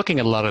 So I've been looking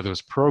at a lot of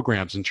those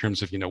programs in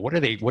terms of, what do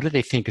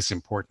they think is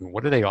important?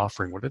 What are they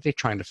offering? What are they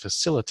trying to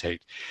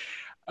facilitate?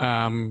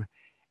 And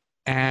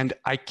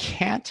I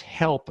can't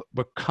help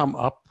but come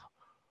up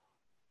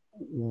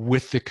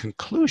with the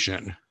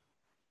conclusion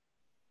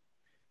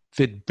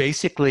that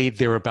basically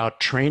they're about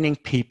training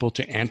people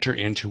to enter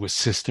into a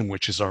system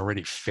which has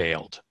already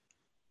failed.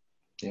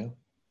 Yeah.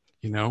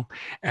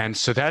 And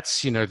so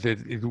that's,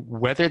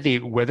 whether the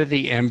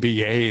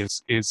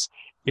MBA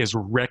is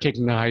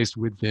recognized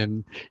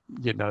within,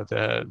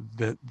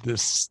 the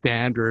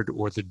standard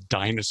or the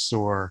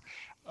dinosaur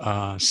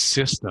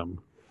system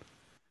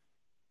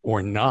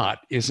or not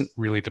isn't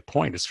really the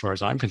point as far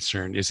as I'm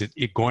concerned. Is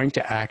it going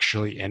to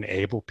actually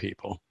enable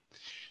people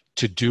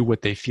to do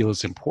what they feel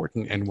is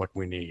important and what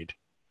we need?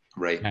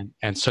 Right.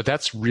 And so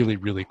that's really,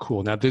 really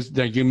cool. Now,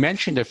 you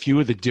mentioned a few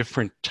of the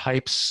different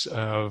types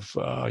of,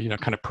 kind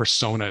of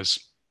personas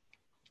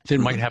that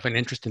might have an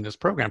interest in this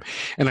program.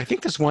 And I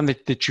think there's one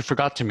that you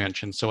forgot to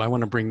mention, so I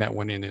want to bring that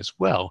one in as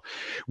well,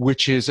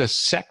 which is a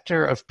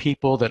sector of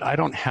people that I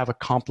don't have a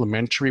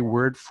complimentary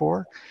word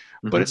for,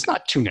 but it's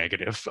not too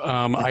negative.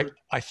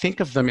 I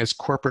think of them as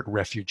corporate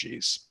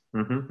refugees.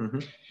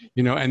 And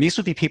these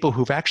would be people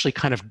who've actually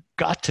kind of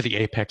got to the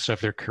apex of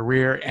their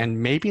career,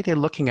 and maybe they're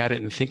looking at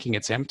it and thinking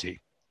it's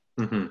empty.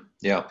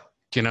 Yeah.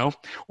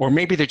 Or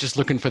maybe they're just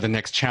looking for the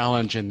next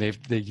challenge, and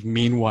they've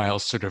meanwhile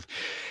sort of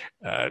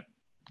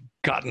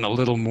gotten a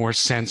little more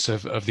sense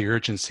of the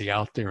urgency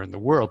out there in the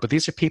world. But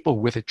these are people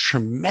with a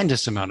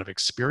tremendous amount of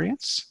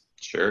experience.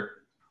 Sure.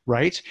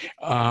 Right?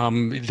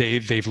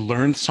 They've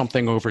learned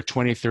something over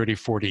 20, 30,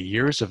 40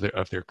 years of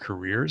their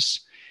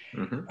careers.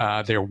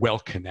 They're well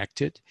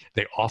connected.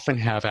 They often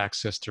have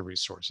access to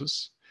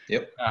resources.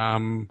 Yep.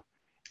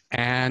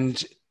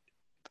 And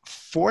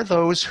for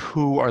those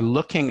who are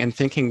looking and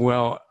thinking,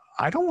 well,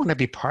 I don't want to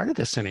be part of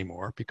this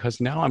anymore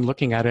because now I'm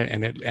looking at it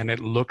and it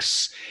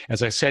looks,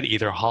 as I said,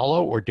 either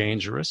hollow or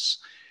dangerous.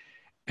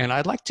 And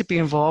I'd like to be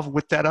involved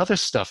with that other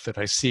stuff that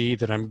I see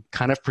that I'm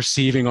kind of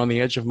perceiving on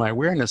the edge of my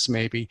awareness,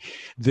 maybe,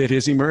 that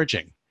is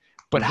emerging.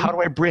 But how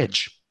do I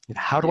bridge?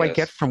 How do I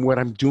get from what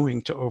I'm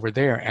doing to over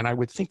there? And I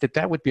would think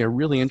that would be a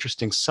really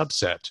interesting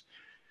subset,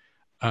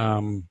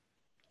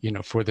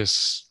 for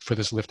this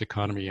Lift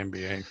Economy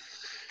MBA.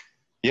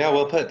 Yeah,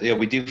 well put. Yeah,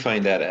 we do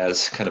find that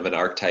as kind of an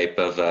archetype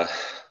of a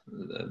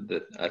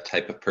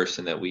type of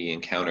person that we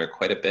encounter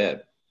quite a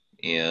bit.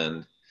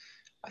 And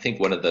I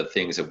think one of the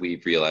things that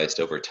we've realized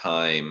over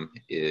time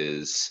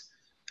is,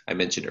 I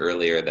mentioned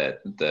earlier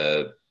that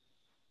the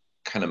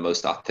kind of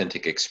most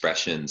authentic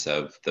expressions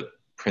of the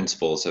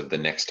principles of the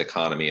next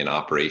economy and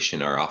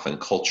operation are often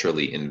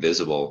culturally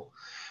invisible.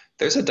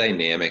 There's a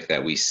dynamic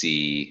that we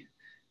see.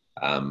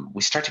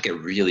 We start to get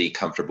really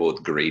comfortable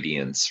with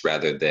gradients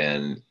rather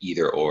than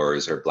either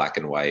ors or black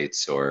and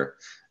whites or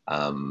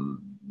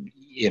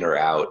in or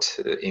out,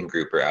 in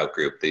group or out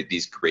group,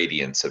 these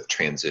gradients of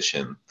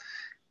transition.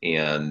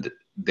 And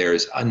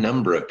there's a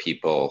number of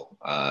people,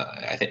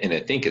 and I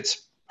think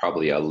it's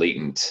probably a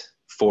latent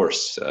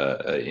force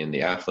in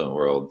the affluent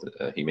world,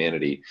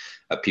 humanity,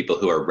 of people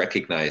who are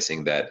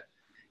recognizing that,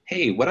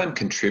 hey, what I'm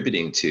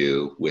contributing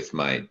to with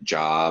my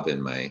job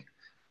and my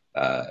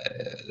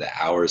the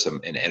hours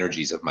and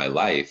energies of my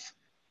life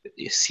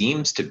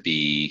seems to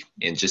be,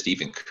 in just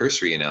even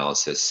cursory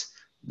analysis,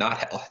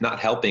 not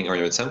helping, or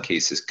in some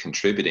cases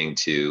contributing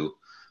to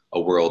a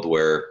world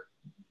where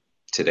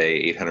today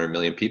 800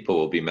 million people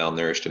will be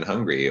malnourished and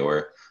hungry,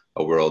 or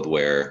a world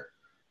where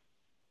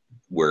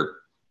we're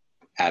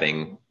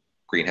adding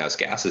greenhouse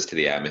gases to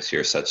the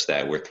atmosphere such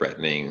that we're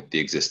threatening the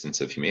existence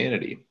of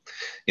humanity.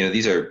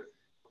 These are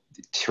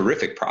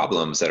terrific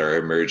problems that are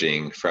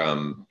emerging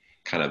from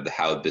kind of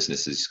how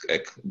business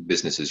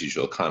as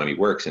usual economy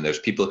works. And there's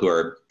people who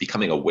are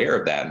becoming aware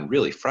of that and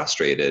really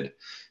frustrated,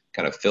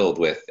 kind of filled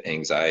with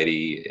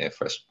anxiety,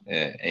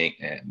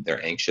 and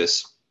they're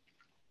anxious,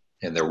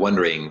 and they're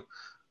wondering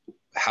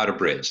how to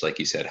bridge. Like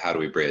you said, how do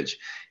we bridge?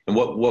 And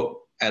what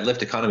at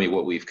Lift Economy,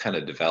 what we've kind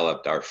of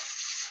developed our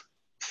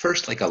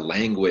first like a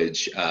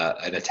language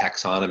and a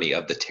taxonomy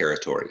of the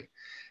territory.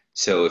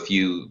 So if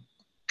you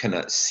kind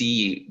of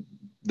see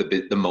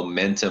the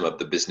momentum of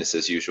the business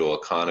as usual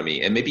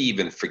economy, and maybe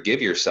even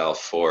forgive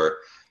yourself for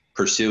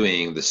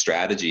pursuing the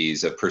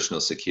strategies of personal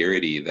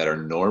security that are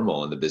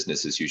normal in the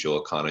business as usual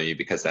economy,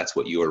 because that's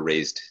what you were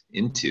raised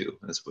into.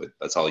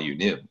 That's all you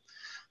knew.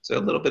 So a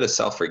little bit of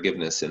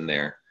self-forgiveness in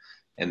there,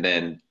 and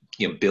then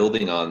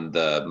building on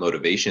the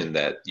motivation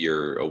that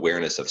your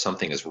awareness of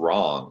something is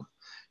wrong.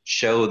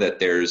 Show that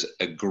there's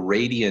a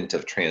gradient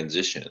of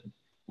transition.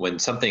 When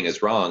something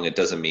is wrong, it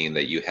doesn't mean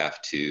that you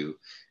have to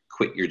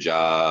quit your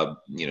job,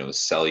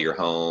 sell your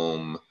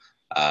home,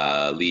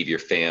 leave your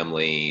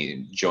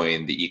family,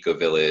 join the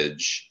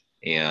eco-village,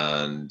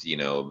 and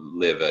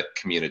live a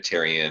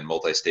communitarian,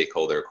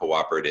 multi-stakeholder,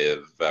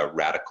 cooperative,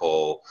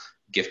 radical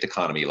gift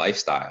economy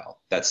lifestyle.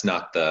 That's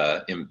not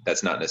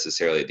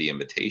necessarily the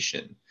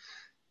invitation.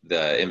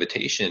 The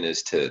invitation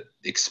is to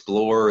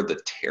explore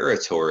the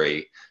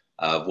territory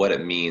of what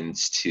it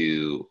means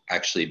to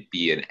actually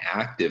be an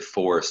active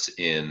force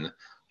in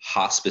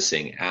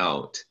hospicing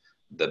out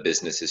the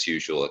business as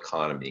usual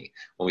economy.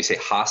 When we say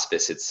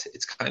hospice,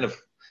 it's kind of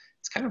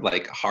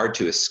like hard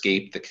to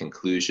escape the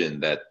conclusion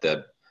that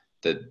the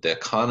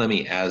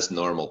economy as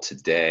normal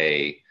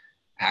today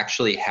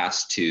actually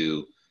has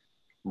to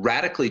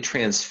radically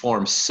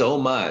transform so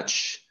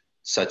much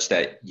such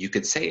that you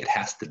could say it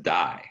has to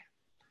die.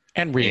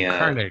 And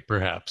reincarnate,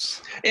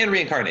 perhaps. And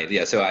reincarnate,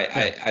 yeah. So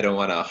I don't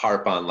want to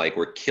harp on like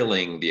we're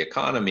killing the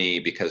economy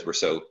because we're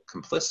so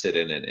complicit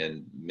in it,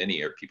 and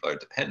many people are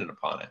dependent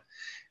upon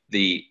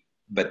it.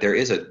 But there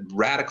is a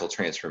radical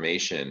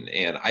transformation,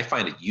 and I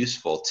find it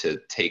useful to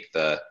take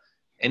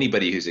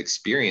anybody who's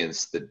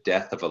experienced the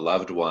death of a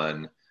loved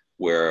one,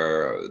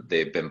 where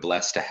they've been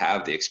blessed to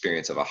have the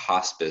experience of a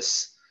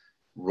hospice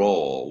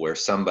role, where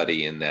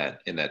somebody in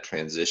that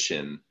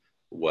transition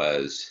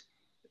was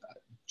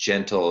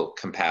gentle,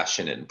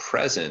 compassionate, and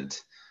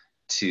present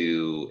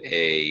to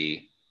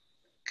a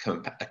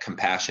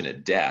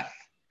compassionate death,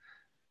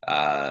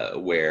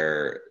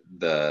 where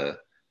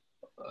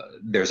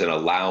there's an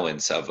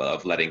allowance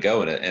of letting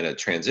go and a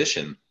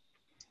transition.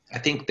 I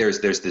think there's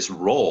this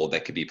role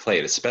that could be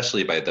played,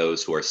 especially by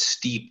those who are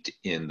steeped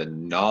in the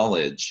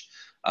knowledge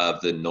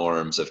of the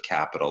norms of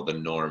capital, the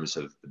norms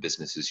of the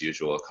business as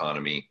usual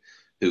economy,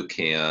 who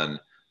can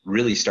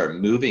really start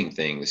moving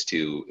things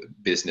to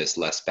business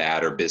less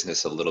bad or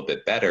business a little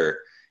bit better.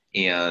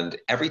 And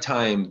every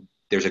time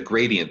there's a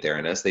gradient there,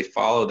 and as they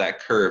follow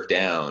that curve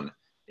down,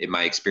 in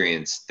my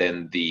experience,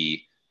 then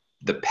the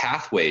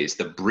pathways,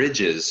 the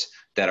bridges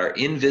that are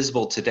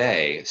invisible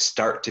today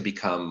start to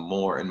become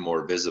more and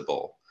more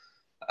visible.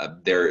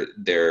 They're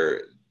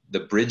the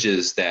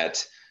bridges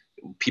that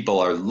people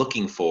are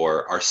looking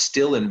for are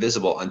still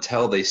invisible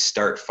until they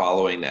start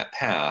following that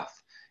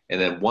path. And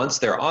then once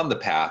they're on the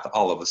path,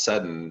 all of a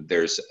sudden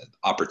there's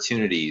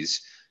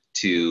opportunities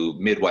to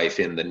midwife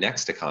in the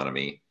next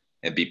economy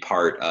and be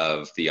part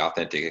of the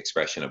authentic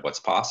expression of what's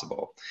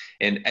possible.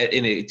 And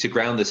to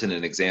ground this in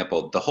an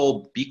example, the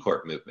whole B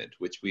Corp movement,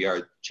 which we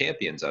are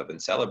champions of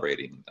and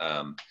celebrating,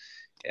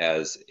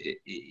 as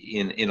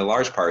in a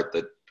large part,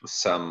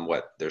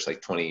 there's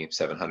like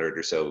 2,700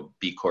 or so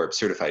B Corp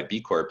certified B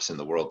Corps in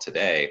the world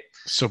today.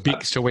 So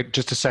wait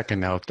just a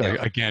second now. Yeah.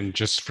 Again,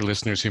 just for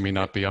listeners who may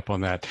not be up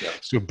on that. Yeah.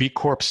 So B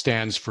Corp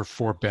stands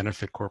for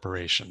benefit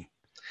corporation.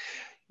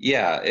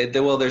 Yeah,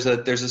 there's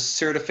a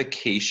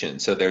certification.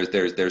 So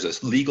there's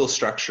a legal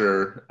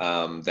structure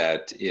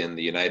that in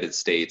the United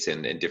States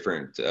and in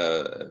different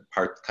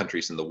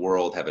countries in the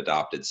world have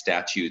adopted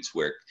statutes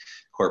where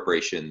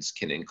corporations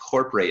can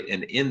incorporate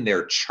and in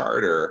their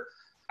charter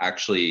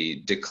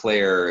actually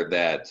declare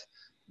that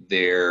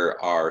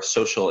there are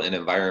social and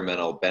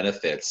environmental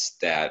benefits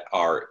that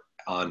are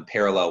on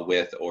parallel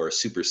with or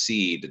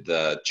supersede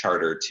the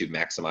charter to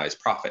maximize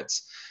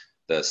profits.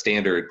 The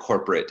standard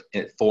corporate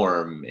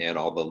form and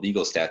all the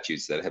legal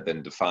statutes that have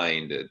been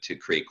defined to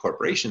create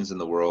corporations in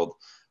the world,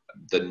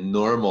 the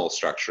normal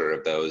structure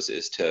of those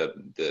is to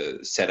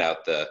set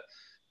out the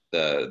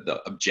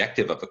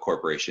objective of a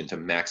corporation to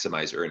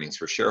maximize earnings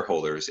for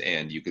shareholders.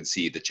 And you can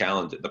see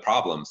the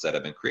problems that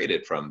have been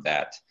created from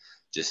that,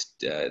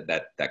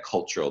 that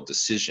cultural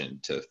decision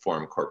to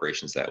form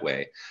corporations that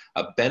way.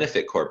 A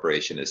benefit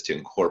corporation is to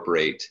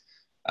incorporate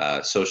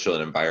social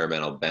and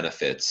environmental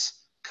benefits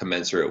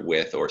commensurate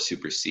with or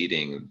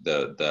superseding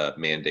the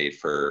mandate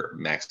for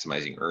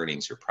maximizing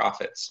earnings or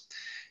profits.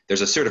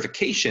 There's a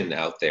certification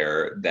out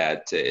there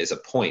that is a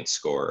point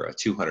score, a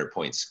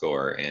 200-point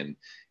score, and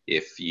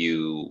if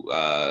you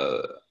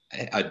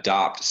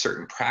adopt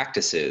certain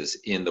practices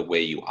in the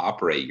way you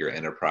operate your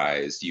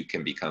enterprise, you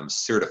can become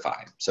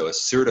certified. So a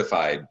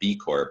certified B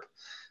Corp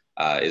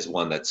is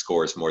one that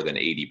scores more than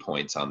 80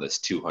 points on this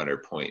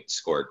 200-point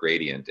score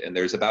gradient. And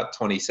there's about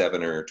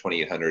 27 or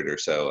 2,800 or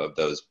so of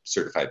those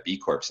certified B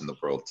Corps in the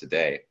world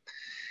today.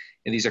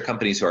 And these are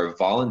companies who are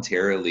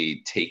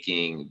voluntarily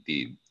taking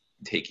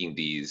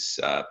these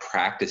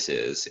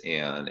practices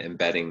and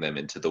embedding them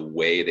into the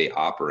way they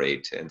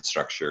operate and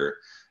structure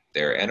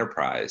their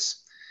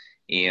enterprise.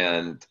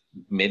 And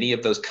many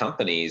of those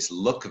companies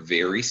look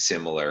very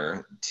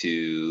similar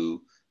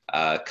to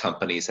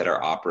companies that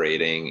are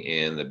operating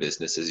in the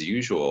business as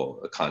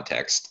usual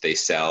context. They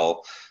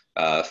sell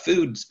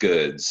food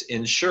goods,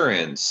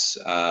 insurance,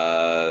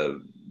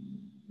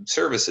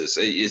 services.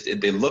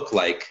 They look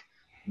like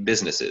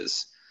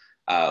businesses.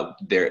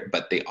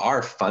 But they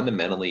are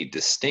fundamentally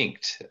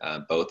distinct,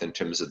 both in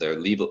terms of their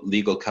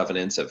legal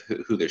covenants of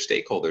who their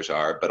stakeholders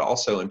are, but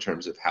also in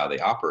terms of how they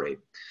operate.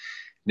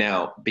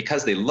 Now,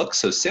 because they look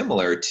so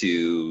similar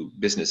to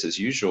business as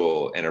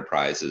usual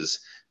enterprises,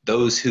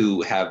 those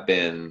who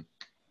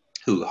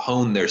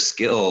honed their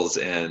skills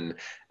and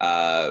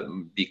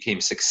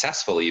became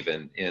successful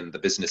even in the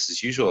business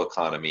as usual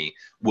economy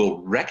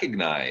will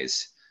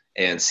recognize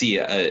and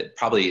see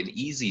probably an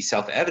easy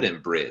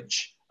self-evident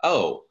bridge.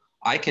 Oh,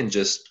 I can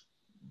just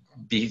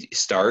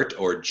start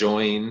or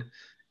join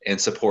and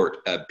support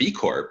a B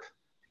Corp,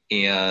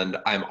 and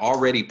I'm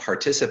already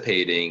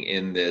participating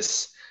in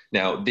this.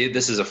 Now,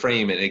 this is a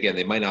frame, and again,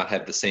 they might not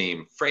have the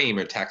same frame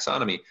or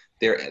taxonomy.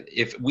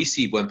 If we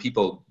see when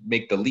people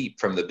make the leap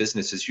from the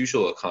business as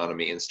usual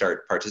economy and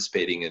start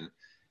participating in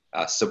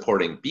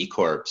supporting B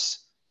Corps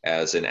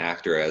as an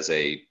actor, as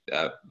a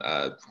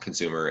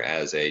consumer,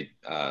 as a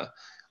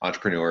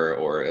entrepreneur,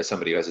 or as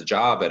somebody who has a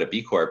job at a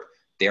B Corp,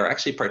 they are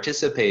actually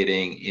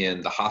participating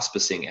in the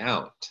hospicing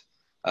out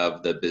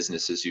of the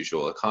business as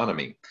usual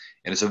economy.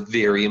 And it's a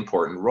very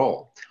important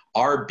role.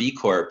 Are B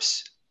Corps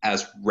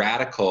as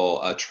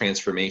radical a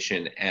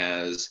transformation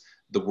as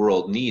the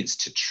world needs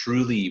to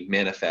truly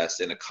manifest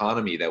an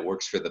economy that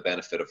works for the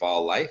benefit of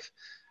all life?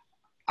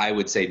 I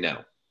would say no.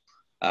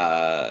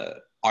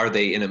 Are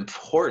they an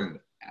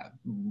important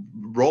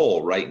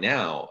role right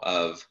now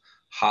of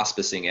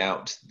hospicing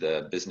out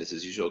the business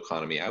as usual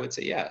economy? I would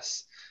say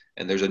yes.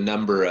 And there's a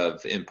number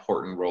of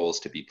important roles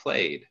to be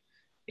played.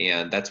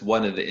 And that's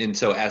one of and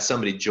so as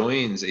somebody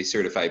joins a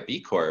certified B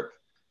Corp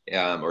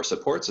or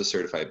supports a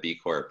certified B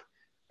Corp,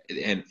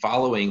 and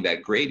following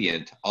that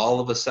gradient, all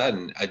of a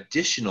sudden,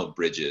 additional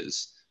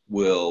bridges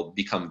will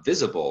become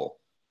visible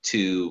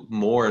to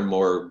more and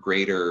more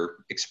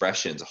greater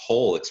expressions,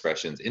 whole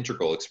expressions,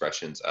 integral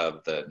expressions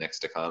of the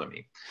next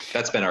economy.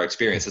 That's been our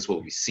experience. That's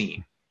what we've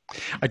seen.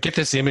 I get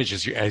this image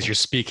as you're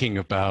speaking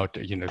about,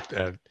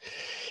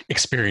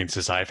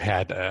 experiences I've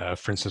had,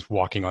 for instance,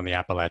 walking on the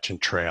Appalachian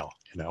Trail,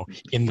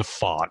 in the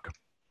fog.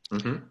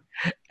 Mm-hmm.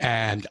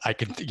 And I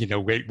can,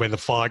 when the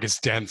fog is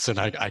dense and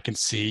I can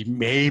see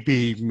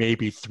maybe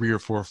 3 or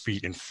 4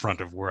 feet in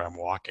front of where I'm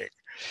walking.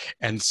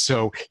 And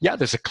so, yeah,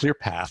 there's a clear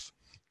path,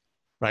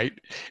 right?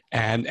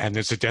 And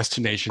there's a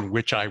destination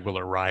which I will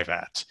arrive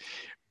at.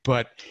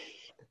 But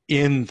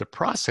in the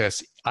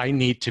process, I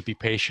need to be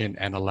patient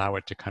and allow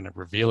it to kind of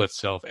reveal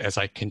itself as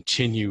I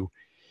continue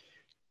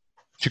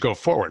to go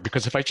forward.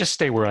 Because if I just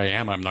stay where I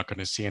am, I'm not going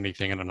to see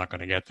anything and I'm not going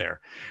to get there.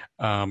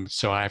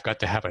 So I've got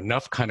to have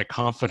enough kind of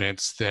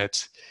confidence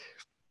that,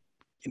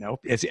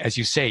 as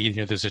you say,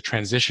 there's a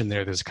transition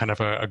there. There's kind of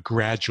a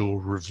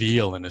gradual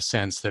reveal in a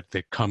sense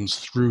that comes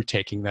through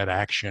taking that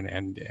action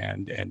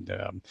and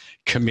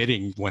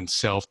committing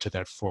oneself to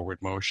that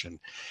forward motion.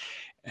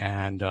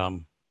 And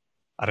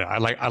I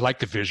like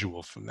the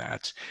visual from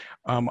that.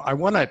 I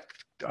want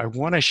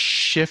to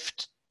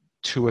shift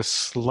to a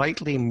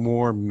slightly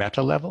more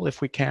meta level, if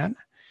we can.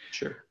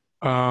 Sure.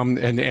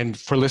 And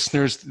for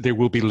listeners, there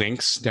will be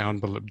links down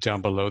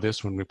below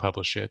this when we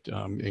publish it,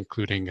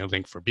 including a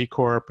link for B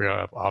Corp,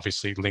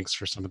 obviously links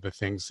for some of the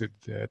things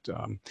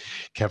that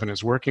Kevin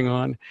is working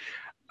on.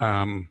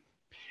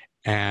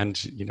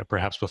 And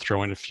perhaps we'll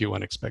throw in a few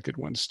unexpected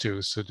ones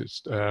too, so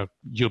that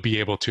you'll be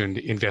able to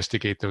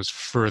investigate those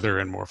further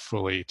and more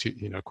fully,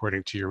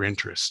 according to your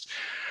interest.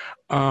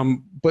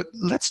 But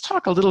let's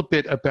talk a little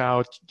bit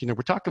about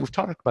we've talked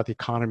about the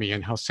economy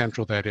and how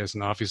central that is,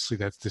 and obviously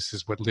this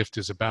is what LIFT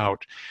is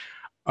about.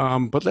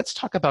 But let's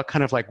talk about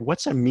kind of like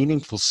what's a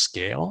meaningful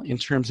scale in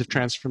terms of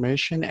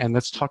transformation, and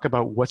let's talk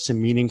about what's a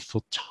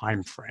meaningful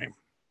time frame.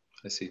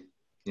 I see.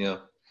 Yeah.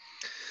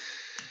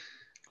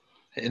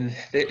 And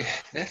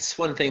that's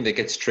one thing that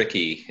gets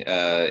tricky,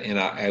 and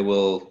I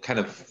will kind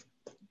of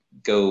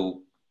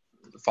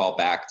fall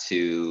back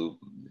to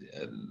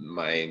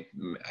my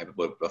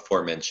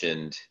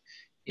aforementioned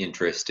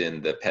interest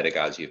in the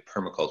pedagogy of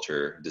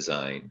permaculture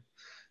design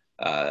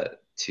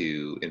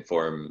to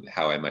inform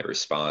how I might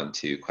respond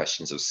to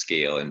questions of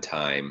scale and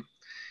time.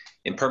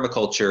 In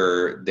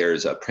permaculture,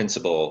 there's a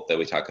principle that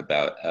we talk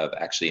about of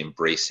actually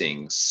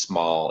embracing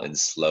small and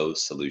slow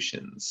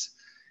solutions.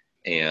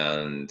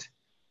 And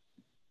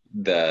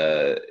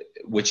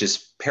which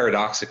is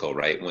paradoxical,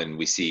 right? When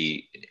we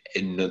see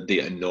the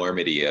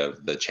enormity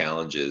of the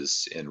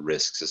challenges and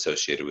risks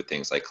associated with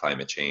things like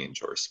climate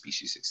change or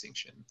species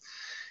extinction,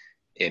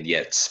 and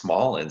yet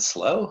small and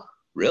slow,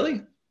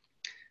 really?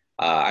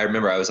 I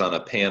remember I was on a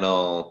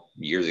panel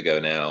years ago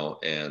now,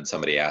 and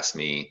somebody asked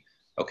me,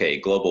 okay,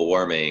 global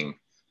warming,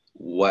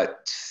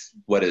 what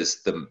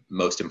is the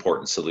most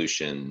important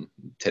solution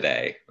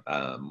today?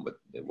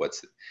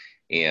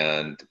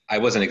 And I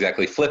wasn't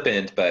exactly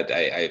flippant, but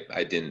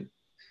I didn't,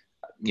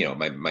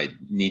 my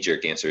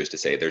knee-jerk answer is to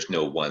say there's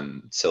no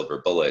one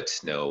silver bullet,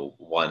 no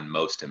one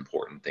most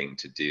important thing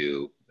to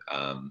do.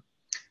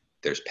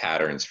 There's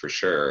patterns for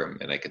sure,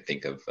 and I could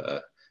think of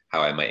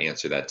how I might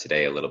answer that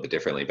today a little bit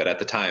differently. But at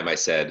the time I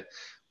said,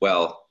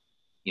 well,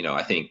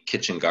 I think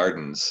kitchen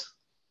gardens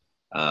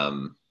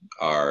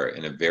are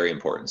a very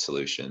important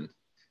solution.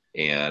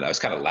 And I was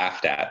kind of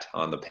laughed at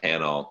on the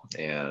panel,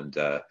 and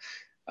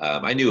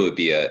I knew it would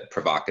be a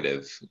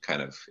provocative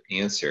kind of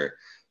answer.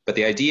 But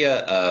the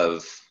idea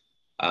of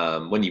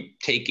when you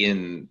take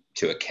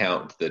into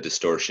account the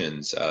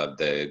distortions of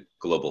the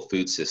global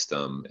food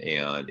system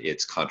and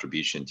its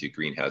contribution to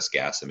greenhouse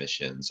gas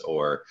emissions,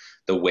 or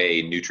the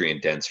way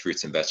nutrient-dense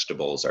fruits and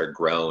vegetables are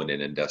grown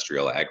in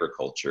industrial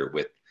agriculture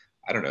with,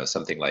 I don't know,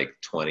 something like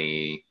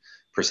 20%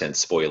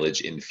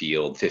 spoilage in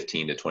field,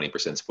 15 to 20%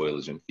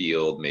 spoilage in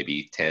field,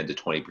 maybe 10 to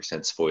 20%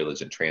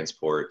 spoilage in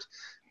transport,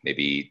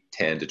 maybe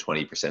 10 to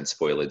 20%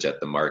 spoilage at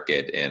the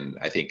market. And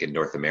I think in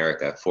North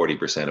America,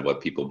 40% of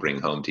what people bring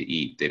home to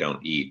eat, they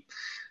don't eat.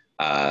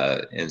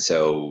 And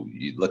so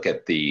you look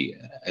at the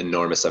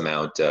enormous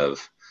amount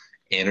of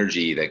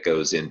energy that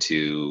goes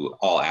into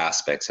all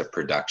aspects of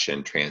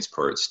production,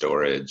 transport,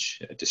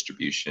 storage,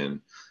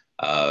 distribution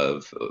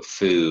of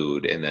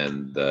food, and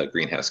then the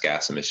greenhouse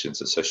gas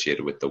emissions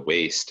associated with the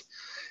waste.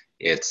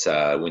 It's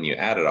when you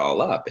add it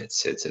all up,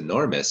 it's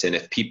enormous. And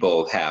if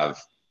people have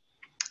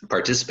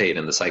participate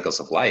in the cycles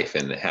of life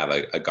and have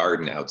a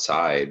garden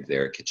outside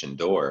their kitchen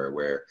door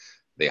where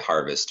they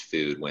harvest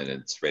food when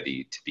it's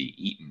ready to be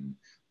eaten,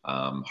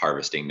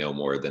 harvesting no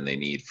more than they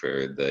need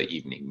for the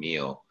evening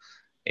meal.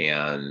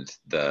 And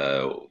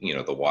the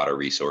water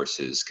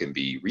resources can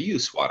be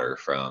reuse water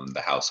from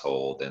the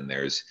household, and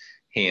there's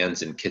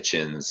hands in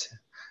kitchens,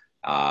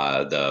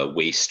 the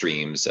waste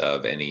streams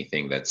of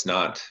anything that's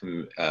not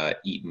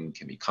eaten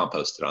can be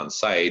composted on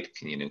site,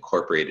 can be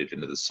incorporated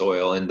into the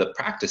soil, and the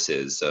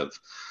practices of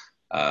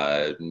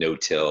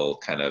no-till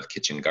kind of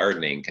kitchen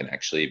gardening can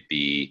actually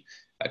be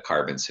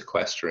carbon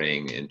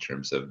sequestering in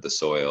terms of the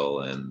soil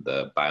and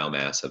the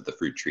biomass of the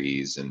fruit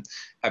trees, and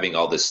having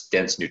all this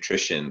dense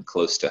nutrition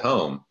close to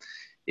home.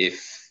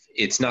 If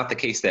it's not the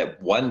case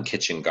that one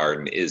kitchen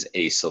garden is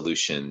a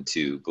solution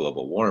to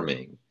global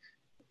warming,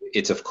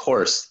 it's of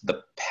course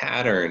the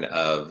pattern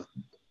of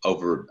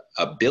over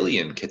 1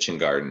 billion kitchen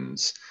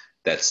gardens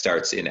that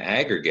starts in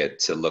aggregate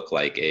to look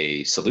like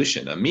a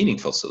solution, a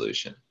meaningful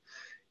solution.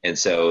 And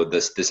so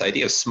this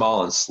idea of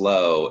small and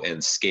slow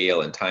and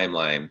scale and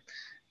timeline,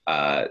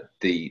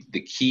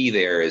 the key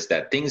there is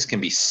that things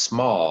can be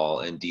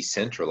small and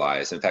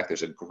decentralized. In fact,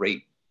 there's a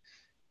great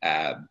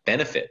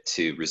benefit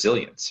to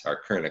resilience. Our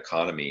current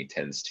economy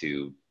tends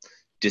to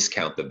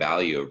discount the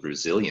value of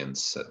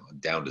resilience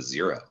down to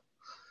zero.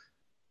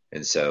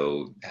 And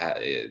so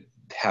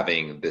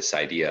having this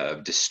idea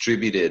of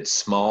distributed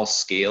small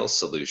scale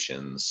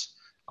solutions,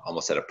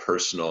 almost at a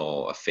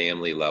personal, a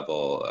family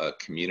level, a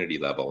community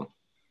level,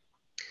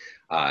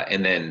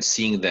 and then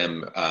seeing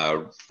them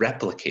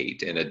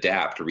replicate and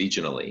adapt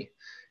regionally.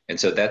 And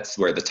so that's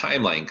where the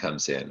timeline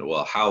comes in.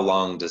 Well, how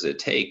long does it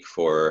take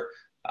for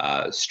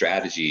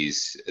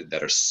strategies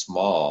that are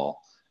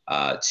small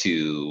what's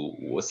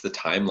the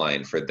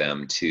timeline for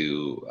them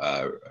to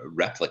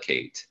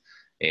replicate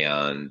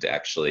and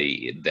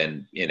actually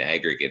then in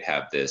aggregate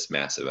have this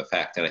massive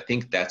effect? And I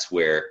think that's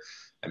where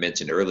I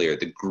mentioned earlier,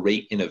 the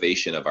great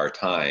innovation of our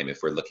time,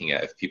 if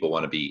people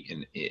want to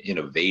be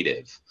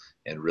innovative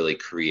and really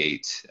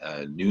create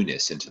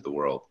newness into the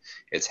world,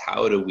 it's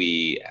how do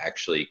we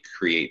actually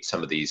create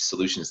some of these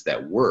solutions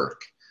that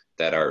work,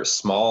 that are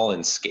small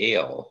in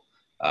scale,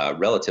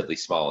 relatively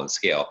small in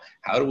scale.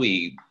 How do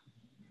we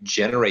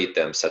generate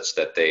them such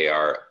that they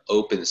are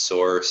open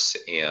source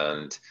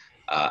and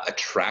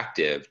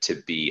attractive to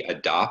be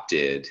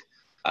adopted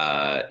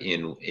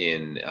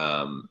in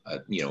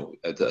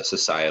a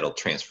societal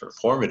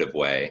transformative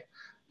way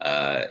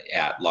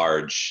at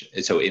large?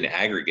 So in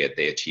aggregate,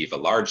 they achieve a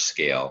large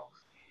scale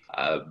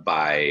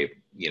by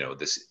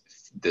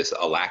this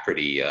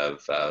alacrity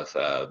of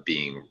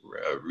being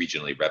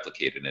regionally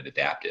replicated and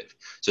adaptive.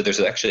 So there's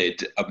actually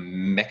a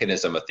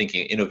mechanism of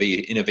thinking,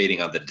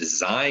 innovating on the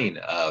design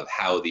of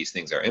how these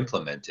things are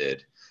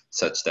implemented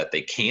such that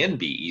they can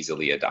be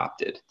easily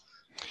adopted.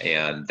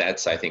 And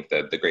that's, I think,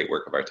 the great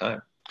work of our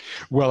time.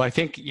 Well, I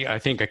think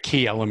a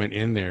key element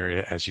in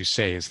there, as you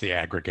say, is the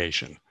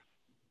aggregation,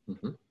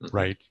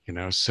 right?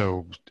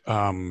 So,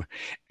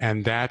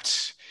 and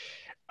that's,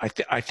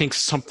 I think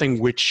something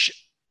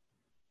which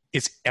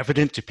is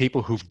evident to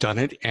people who've done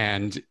it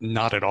and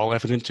not at all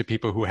evident to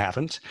people who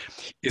haven't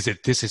is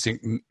that this is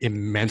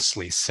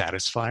immensely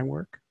satisfying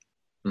work.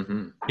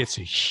 Mm-hmm. It's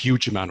a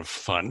huge amount of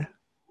fun.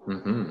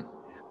 Mm-hmm.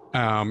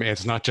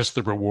 It's not just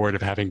the reward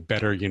of having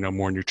better,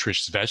 more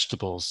nutritious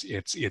vegetables.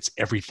 It's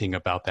everything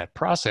about that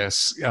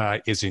process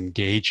is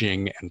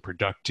engaging and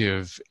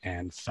productive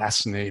and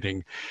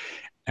fascinating.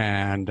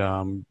 And,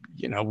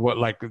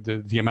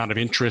 the amount of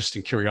interest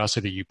and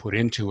curiosity you put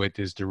into it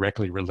is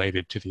directly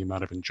related to the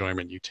amount of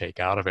enjoyment you take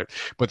out of it.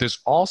 But there's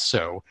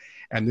also,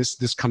 and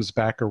this comes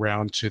back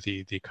around to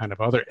the kind of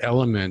other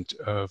element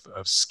of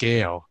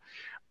scale,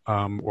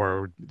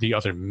 or the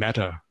other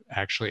meta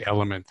actually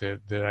element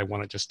that I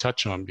want to just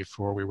touch on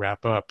before we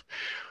wrap up,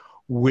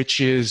 which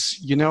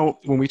is,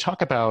 when we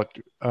talk about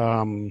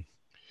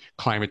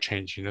climate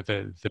change,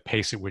 the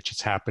pace at which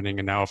it's happening.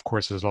 And now, of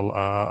course, there's a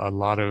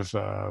lot of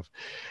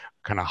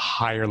kind of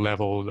higher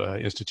level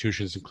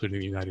institutions, including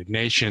the United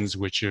Nations,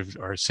 which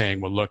are saying,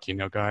 well, look,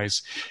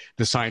 guys,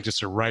 the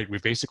scientists are right.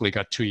 We've basically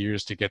got 2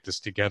 years to get this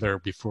together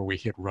before we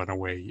hit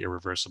runaway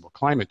irreversible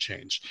climate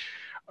change.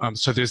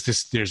 So there's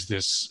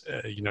this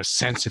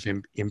sense of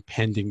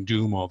impending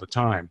doom all the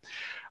time.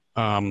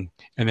 And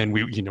then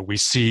we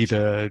see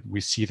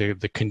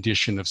the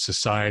condition of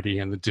society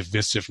and the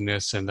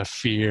divisiveness and the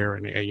fear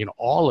and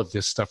all of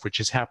this stuff which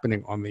is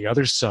happening on the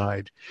other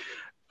side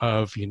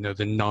of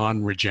the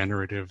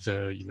non-regenerative,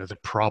 the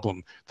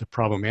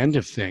problem end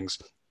of things.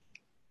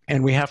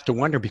 And we have to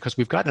wonder, because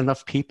we've got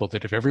enough people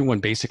that if everyone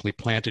basically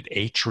planted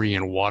a tree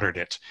and watered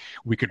it,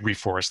 we could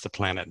reforest the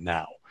planet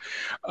now.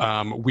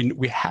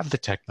 We have the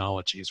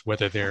technologies,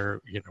 whether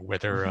they're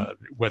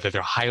whether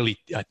they're highly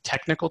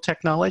technical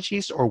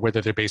technologies or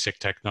whether they're basic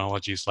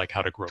technologies like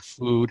how to grow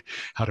food,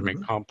 how to make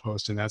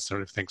compost, and that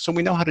sort of thing. So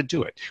we know how to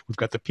do it. We've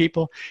got the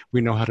people. We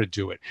know how to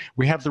do it.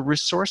 We have the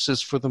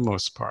resources for the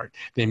most part.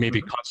 They may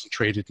be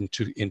concentrated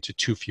into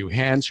too few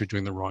hands. You're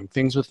doing the wrong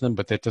things with them,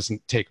 but that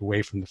doesn't take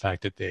away from the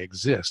fact that they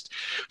exist.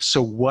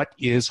 So what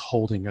is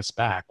holding us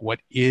back? What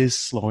is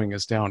slowing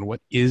us down?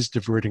 What is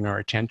diverting our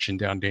attention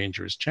down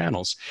dangerous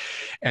channels?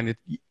 And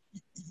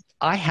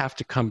I have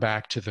to come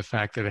back to the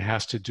fact that it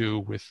has to do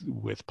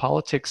with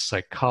politics,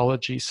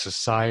 psychology,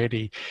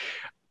 society,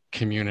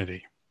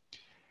 community.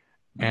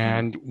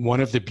 And one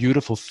of the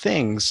beautiful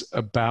things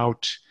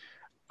about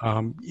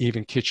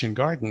even kitchen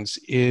gardens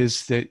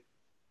is that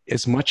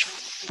as much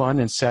fun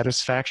and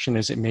satisfaction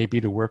as it may be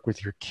to work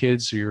with your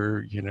kids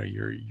or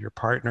your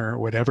partner or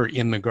whatever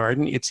in the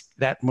garden, it's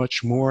that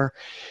much more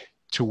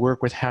to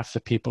work with half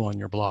the people on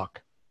your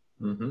block.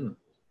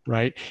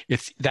 Right?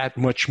 It's that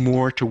much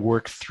more to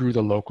work through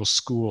the local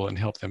school and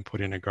help them put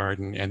in a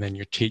garden. And then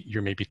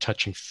you're maybe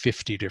touching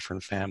 50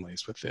 different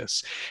families with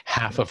this,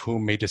 half of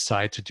whom may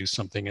decide to do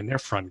something in their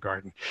front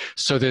garden.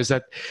 So there's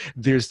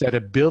that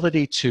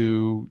ability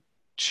to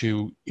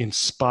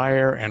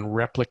inspire and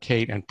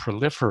replicate and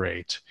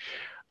proliferate,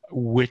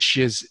 which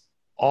has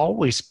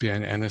always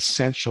been an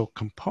essential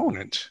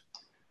component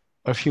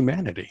of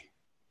humanity,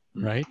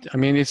 right? I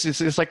mean,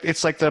 it's like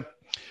the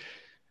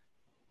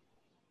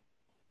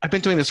I've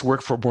been doing this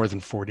work for more than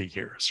 40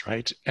 years,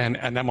 right? And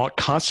I'm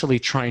constantly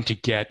trying to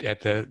get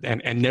at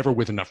and never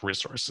with enough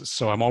resources.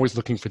 So I'm always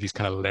looking for these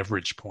kind of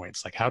leverage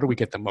points, like how do we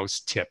get the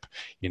most tip,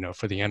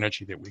 for the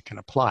energy that we can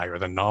apply or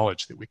the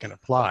knowledge that we can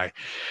apply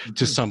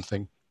to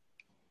something.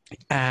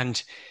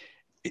 And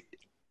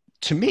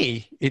to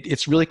me,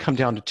 it's really come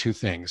down to two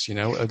things.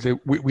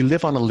 We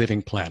live on a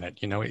living planet.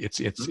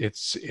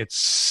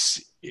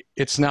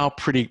 It's now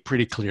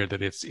pretty clear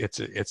that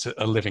it's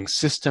a living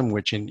system,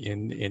 which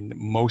in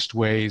most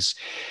ways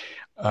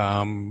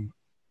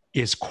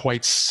is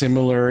quite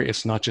similar.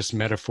 It's not just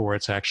metaphor;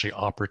 it's actually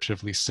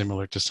operatively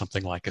similar to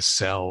something like a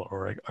cell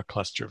or a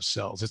cluster of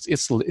cells.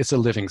 It's a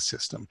living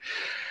system,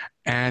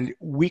 and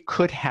we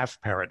could have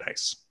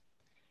paradise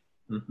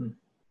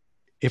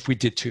if we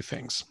did two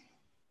things: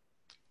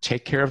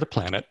 take care of the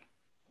planet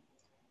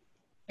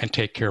and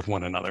take care of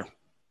one another.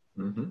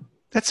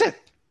 That's it.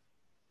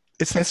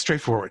 It's that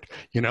straightforward,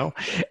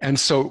 And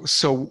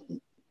so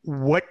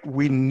what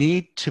we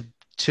need to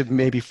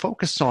maybe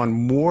focus on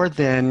more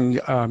than,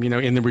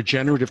 in the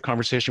regenerative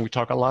conversation, we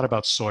talk a lot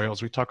about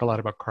soils, we talk a lot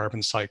about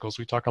carbon cycles,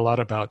 we talk a lot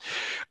about,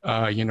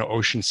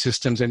 ocean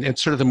systems and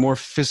sort of the more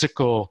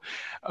physical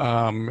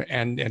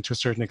and to a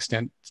certain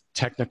extent,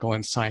 technical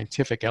and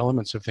scientific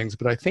elements of things.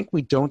 But I think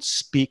we don't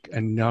speak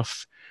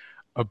enough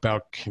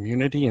about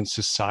community and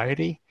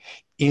society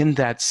in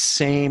that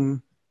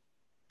same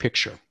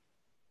picture.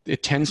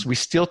 We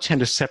still tend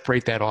to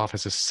separate that off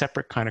as a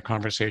separate kind of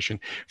conversation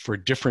for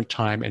a different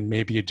time and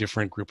maybe a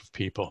different group of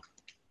people.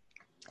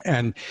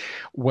 And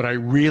what I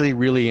really,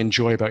 really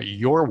enjoy about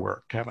your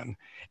work, Kevin,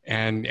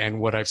 and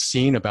what I've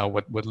seen about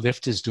what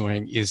LIFT is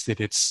doing is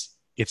that it's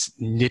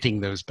knitting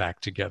those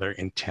back together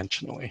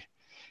intentionally.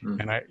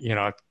 And I,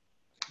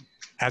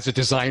 as a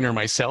designer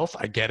myself,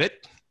 I get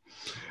it.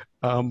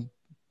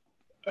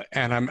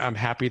 And I'm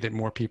happy that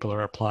more people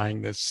are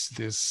applying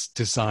this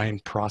design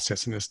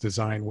process and this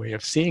design way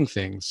of seeing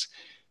things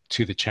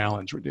to the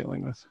challenge we're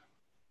dealing with.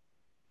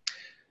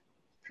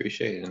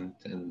 appreciate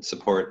and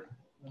support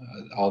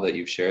all that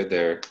you've shared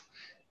there.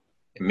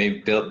 Maybe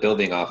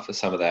building off of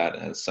some of that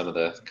and some of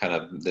the kind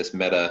of this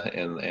meta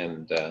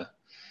and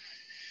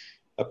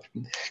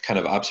kind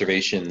of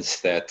observations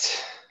that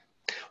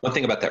one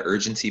thing about the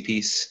urgency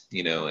piece,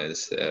 you know,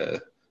 is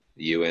the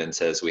UN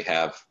says we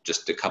have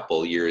just a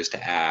couple years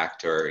to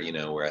act, or, you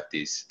know, we're at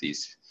these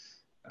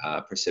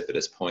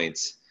precipitous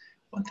points.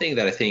 One thing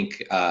that I think,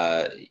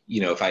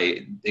 you know,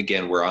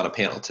 again, we're on a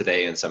panel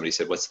today and somebody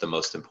said, what's the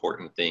most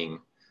important thing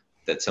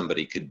that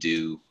somebody could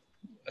do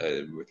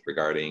with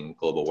regarding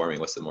global warming?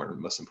 What's the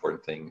most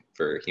important thing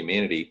for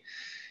humanity?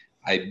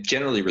 I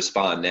generally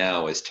respond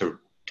now is to,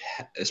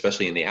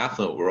 especially in the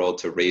affluent world,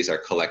 to raise our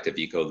collective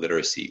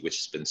eco-literacy, which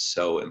has been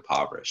so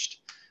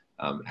impoverished.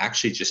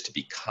 Actually, just to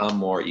become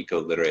more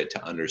eco-literate,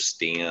 to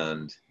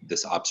understand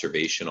this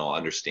observational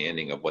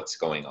understanding of what's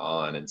going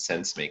on and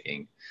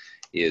sense-making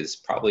is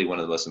probably one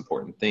of the most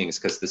important things,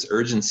 because this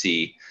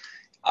urgency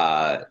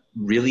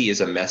really is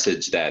a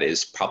message that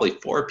is probably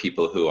for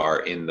people who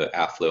are in the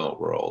affluent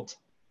world.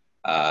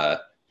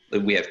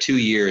 We have 2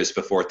 years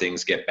before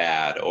things get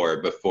bad, or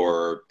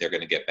before they're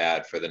going to get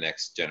bad for the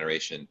next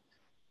generation.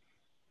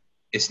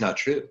 It's not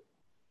true.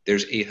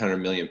 There's 800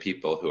 million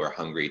people who are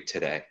hungry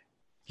today.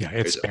 Yeah,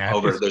 it's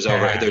bad.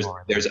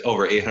 There's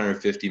over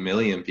 850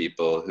 million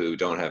people who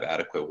don't have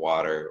adequate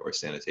water or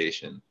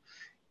sanitation.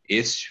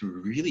 It's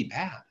really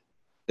bad.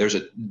 There's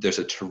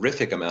a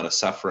terrific amount of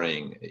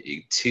suffering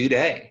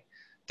today.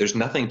 There's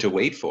nothing to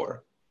wait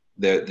for.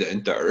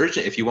 The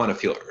urgent, if you want to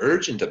feel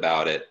urgent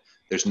about it,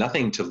 there's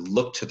nothing to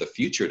look to the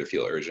future to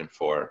feel urgent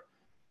for.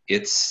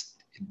 It's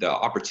the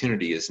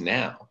opportunity is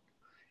now.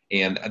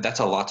 And that's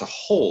a lot to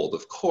hold,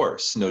 of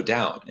course, no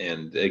doubt.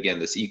 And again,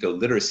 this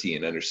eco-literacy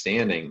and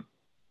understanding,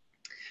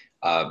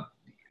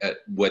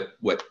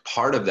 what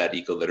part of that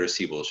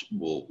eco-literacy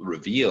will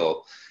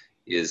reveal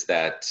is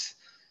that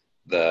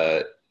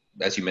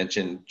as you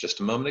mentioned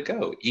just a moment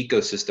ago,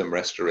 ecosystem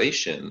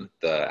restoration,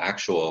 the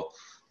actual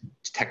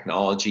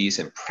technologies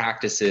and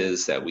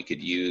practices that we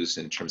could use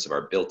in terms of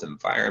our built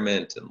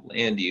environment and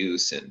land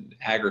use and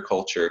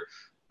agriculture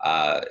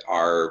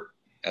are,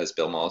 as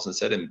Bill Mollison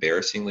said,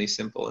 embarrassingly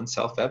simple and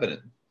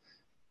self-evident.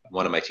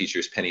 One of my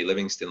teachers, Penny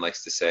Livingston,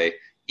 likes to say,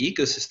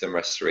 ecosystem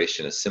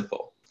restoration is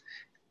simple.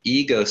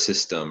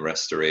 Ecosystem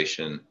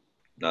restoration,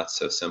 not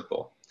so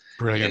simple.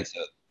 Brilliant.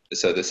 And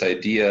so this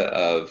idea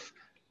of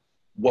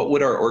what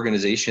would our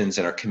organizations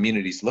and our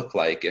communities look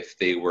like if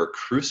they were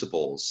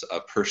crucibles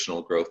of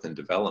personal growth and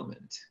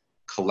development,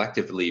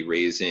 collectively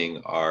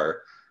raising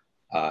our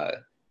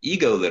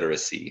ego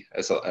literacy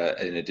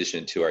in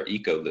addition to our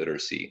eco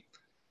literacy,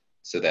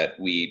 so that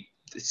we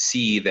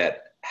see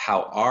that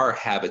how our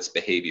habits,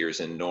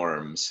 behaviors, and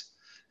norms,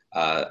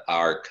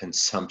 our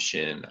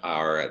consumption,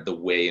 the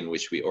way in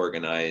which we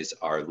organize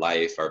our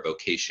life, our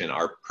vocation,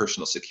 our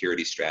personal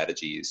security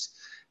strategies,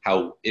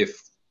 how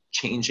if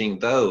changing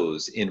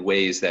those in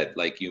ways that,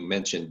 like you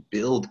mentioned,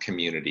 build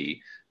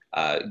community,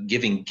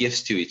 giving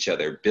gifts to each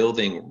other,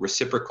 building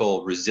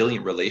reciprocal,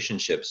 resilient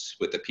relationships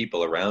with the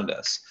people around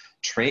us,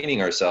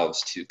 training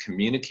ourselves to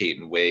communicate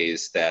in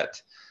ways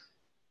that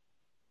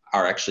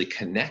are actually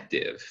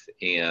connective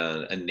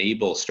and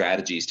enable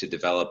strategies to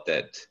develop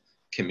that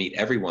can meet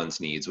everyone's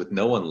needs with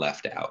no one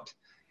left out.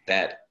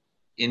 That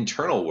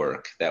internal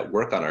work, that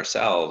work on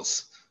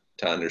ourselves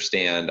to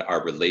understand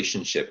our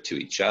relationship to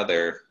each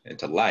other and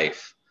to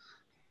life,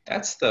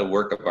 that's the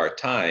work of our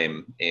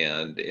time.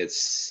 And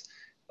it's,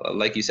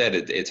 like you said,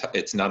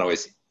 it's not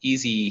always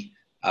easy.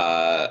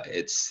 But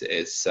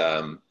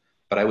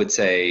I would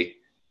say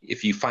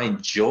if you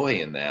find joy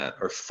in that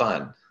or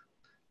fun,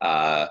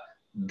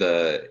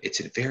 it's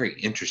a very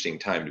interesting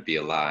time to be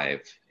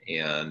alive.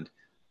 And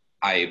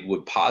I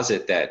would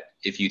posit that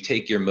if you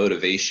take your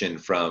motivation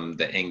from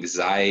the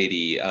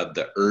anxiety of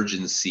the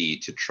urgency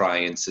to try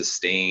and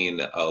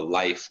sustain a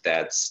life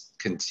that's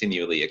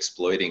continually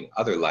exploiting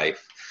other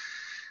life,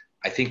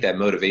 I think that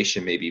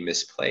motivation may be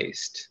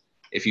misplaced.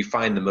 If you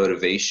find the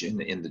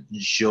motivation in the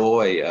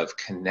joy of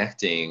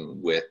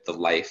connecting with the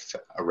life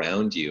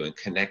around you and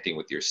connecting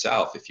with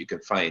yourself, if you can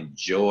find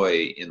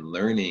joy in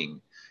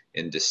learning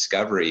and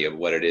discovery of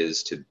what it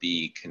is to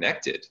be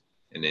connected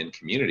and in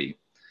community,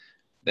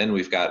 then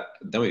we've got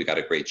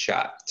a great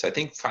shot. So I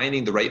think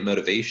finding the right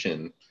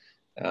motivation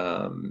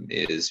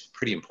is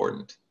pretty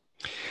important.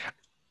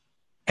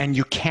 And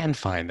you can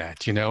find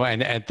that, you know,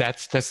 and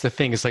that's the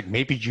thing. It's like,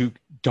 maybe you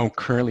don't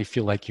currently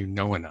feel like you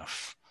know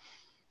enough,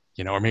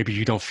 you know, or maybe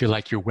you don't feel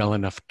like you're well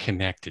enough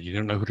connected. You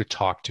don't know who to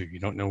talk to. You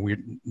don't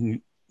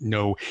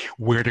know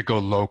where to go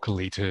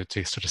locally to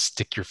sort of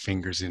stick your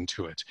fingers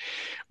into it.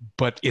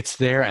 But it's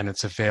there and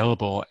it's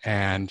available.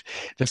 And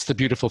that's the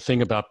beautiful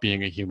thing about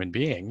being a human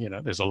being. You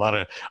know, there's a lot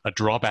of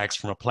drawbacks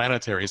from a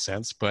planetary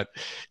sense, but,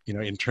 you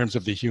know, in terms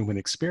of the human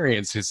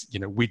experience is, you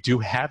know, we do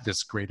have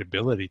this great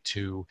ability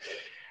to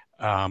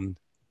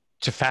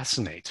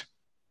fascinate,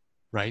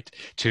 right?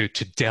 To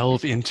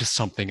delve into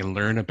something and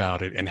learn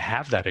about it and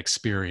have that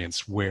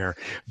experience where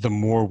the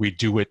more we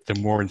do it, the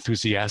more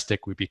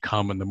enthusiastic we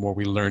become, and the more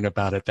we learn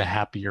about it, the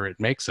happier it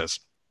makes us.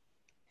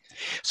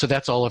 So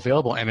that's all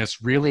available. And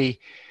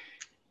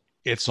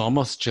it's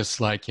almost just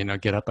like,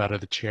 get up out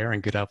of the chair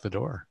and get out the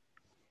door.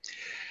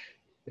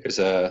 There's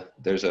a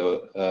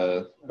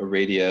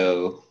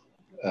radio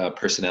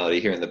personality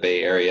here in the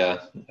Bay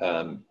Area,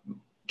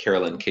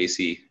 Carolyn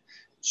Casey,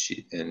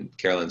 and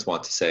Carolyn's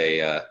want to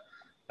say,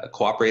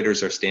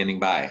 cooperators are standing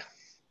by.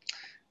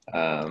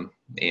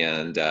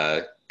 And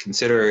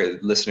consider,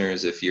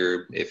 listeners, if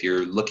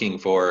you're looking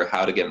for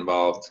how to get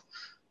involved,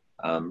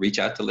 reach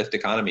out to Lift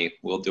Economy.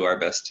 We'll do our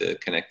best to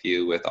connect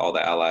you with all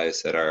the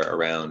allies that are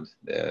around.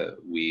 There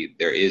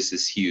is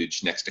this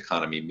huge Next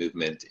Economy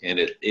movement, and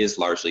it is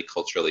largely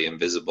culturally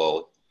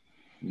invisible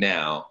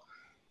now,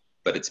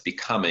 but it's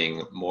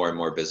becoming more and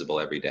more visible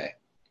every day.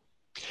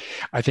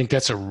 I think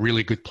that's a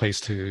really good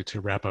place to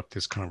wrap up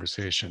this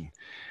conversation.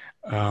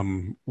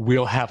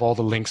 We'll have all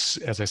the links,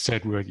 as I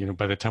said,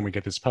 by the time we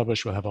get this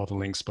published, we'll have all the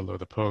links below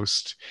the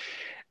post.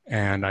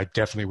 And I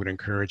definitely would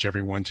encourage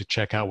everyone to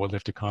check out what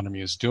Lift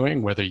Economy is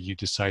doing, whether you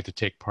decide to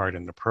take part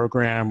in the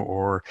program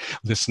or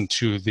listen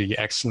to the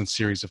excellent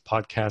series of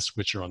podcasts,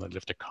 which are on the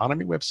Lift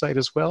Economy website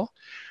as well.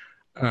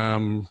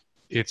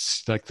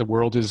 It's like the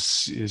world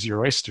is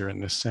your oyster in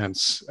this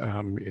sense.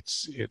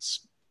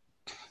 It's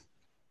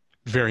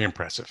very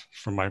impressive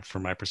from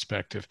my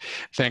perspective.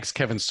 Thanks,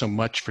 Kevin, so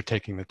much for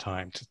taking the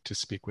time to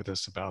speak with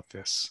us about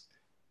this.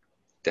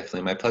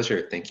 Definitely my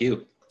pleasure. Thank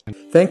you.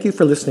 Thank you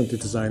for listening to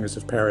Designers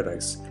of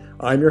Paradise.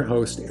 I'm your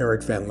host,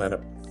 Eric Van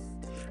Lennep.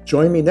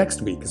 Join me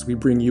next week as we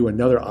bring you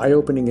another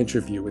eye-opening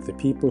interview with the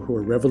people who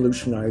are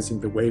revolutionizing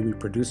the way we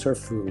produce our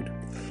food.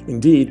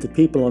 Indeed, the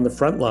people on the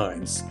front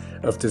lines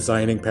of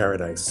designing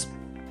paradise.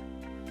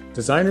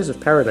 Designers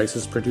of Paradise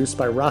is produced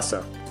by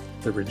RASA,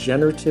 the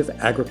Regenerative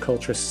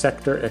Agriculture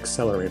Sector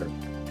Accelerator.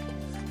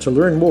 To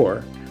learn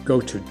more, go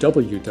to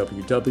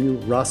www.rasa.ag.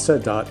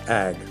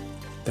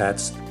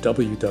 That's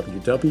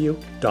www.rasa.ag.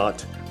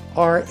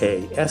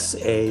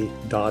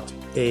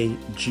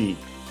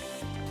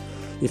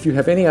 If you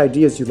have any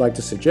ideas you'd like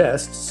to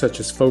suggest, such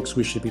as folks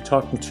we should be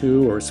talking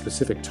to or a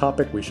specific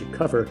topic we should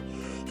cover,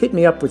 hit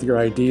me up with your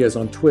ideas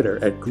on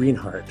Twitter at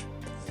Greenheart.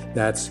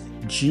 That's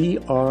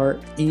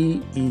GREEN_HEART,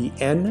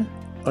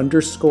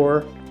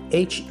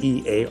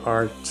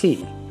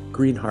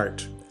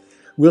 Greenheart.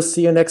 We'll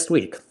see you next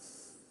week.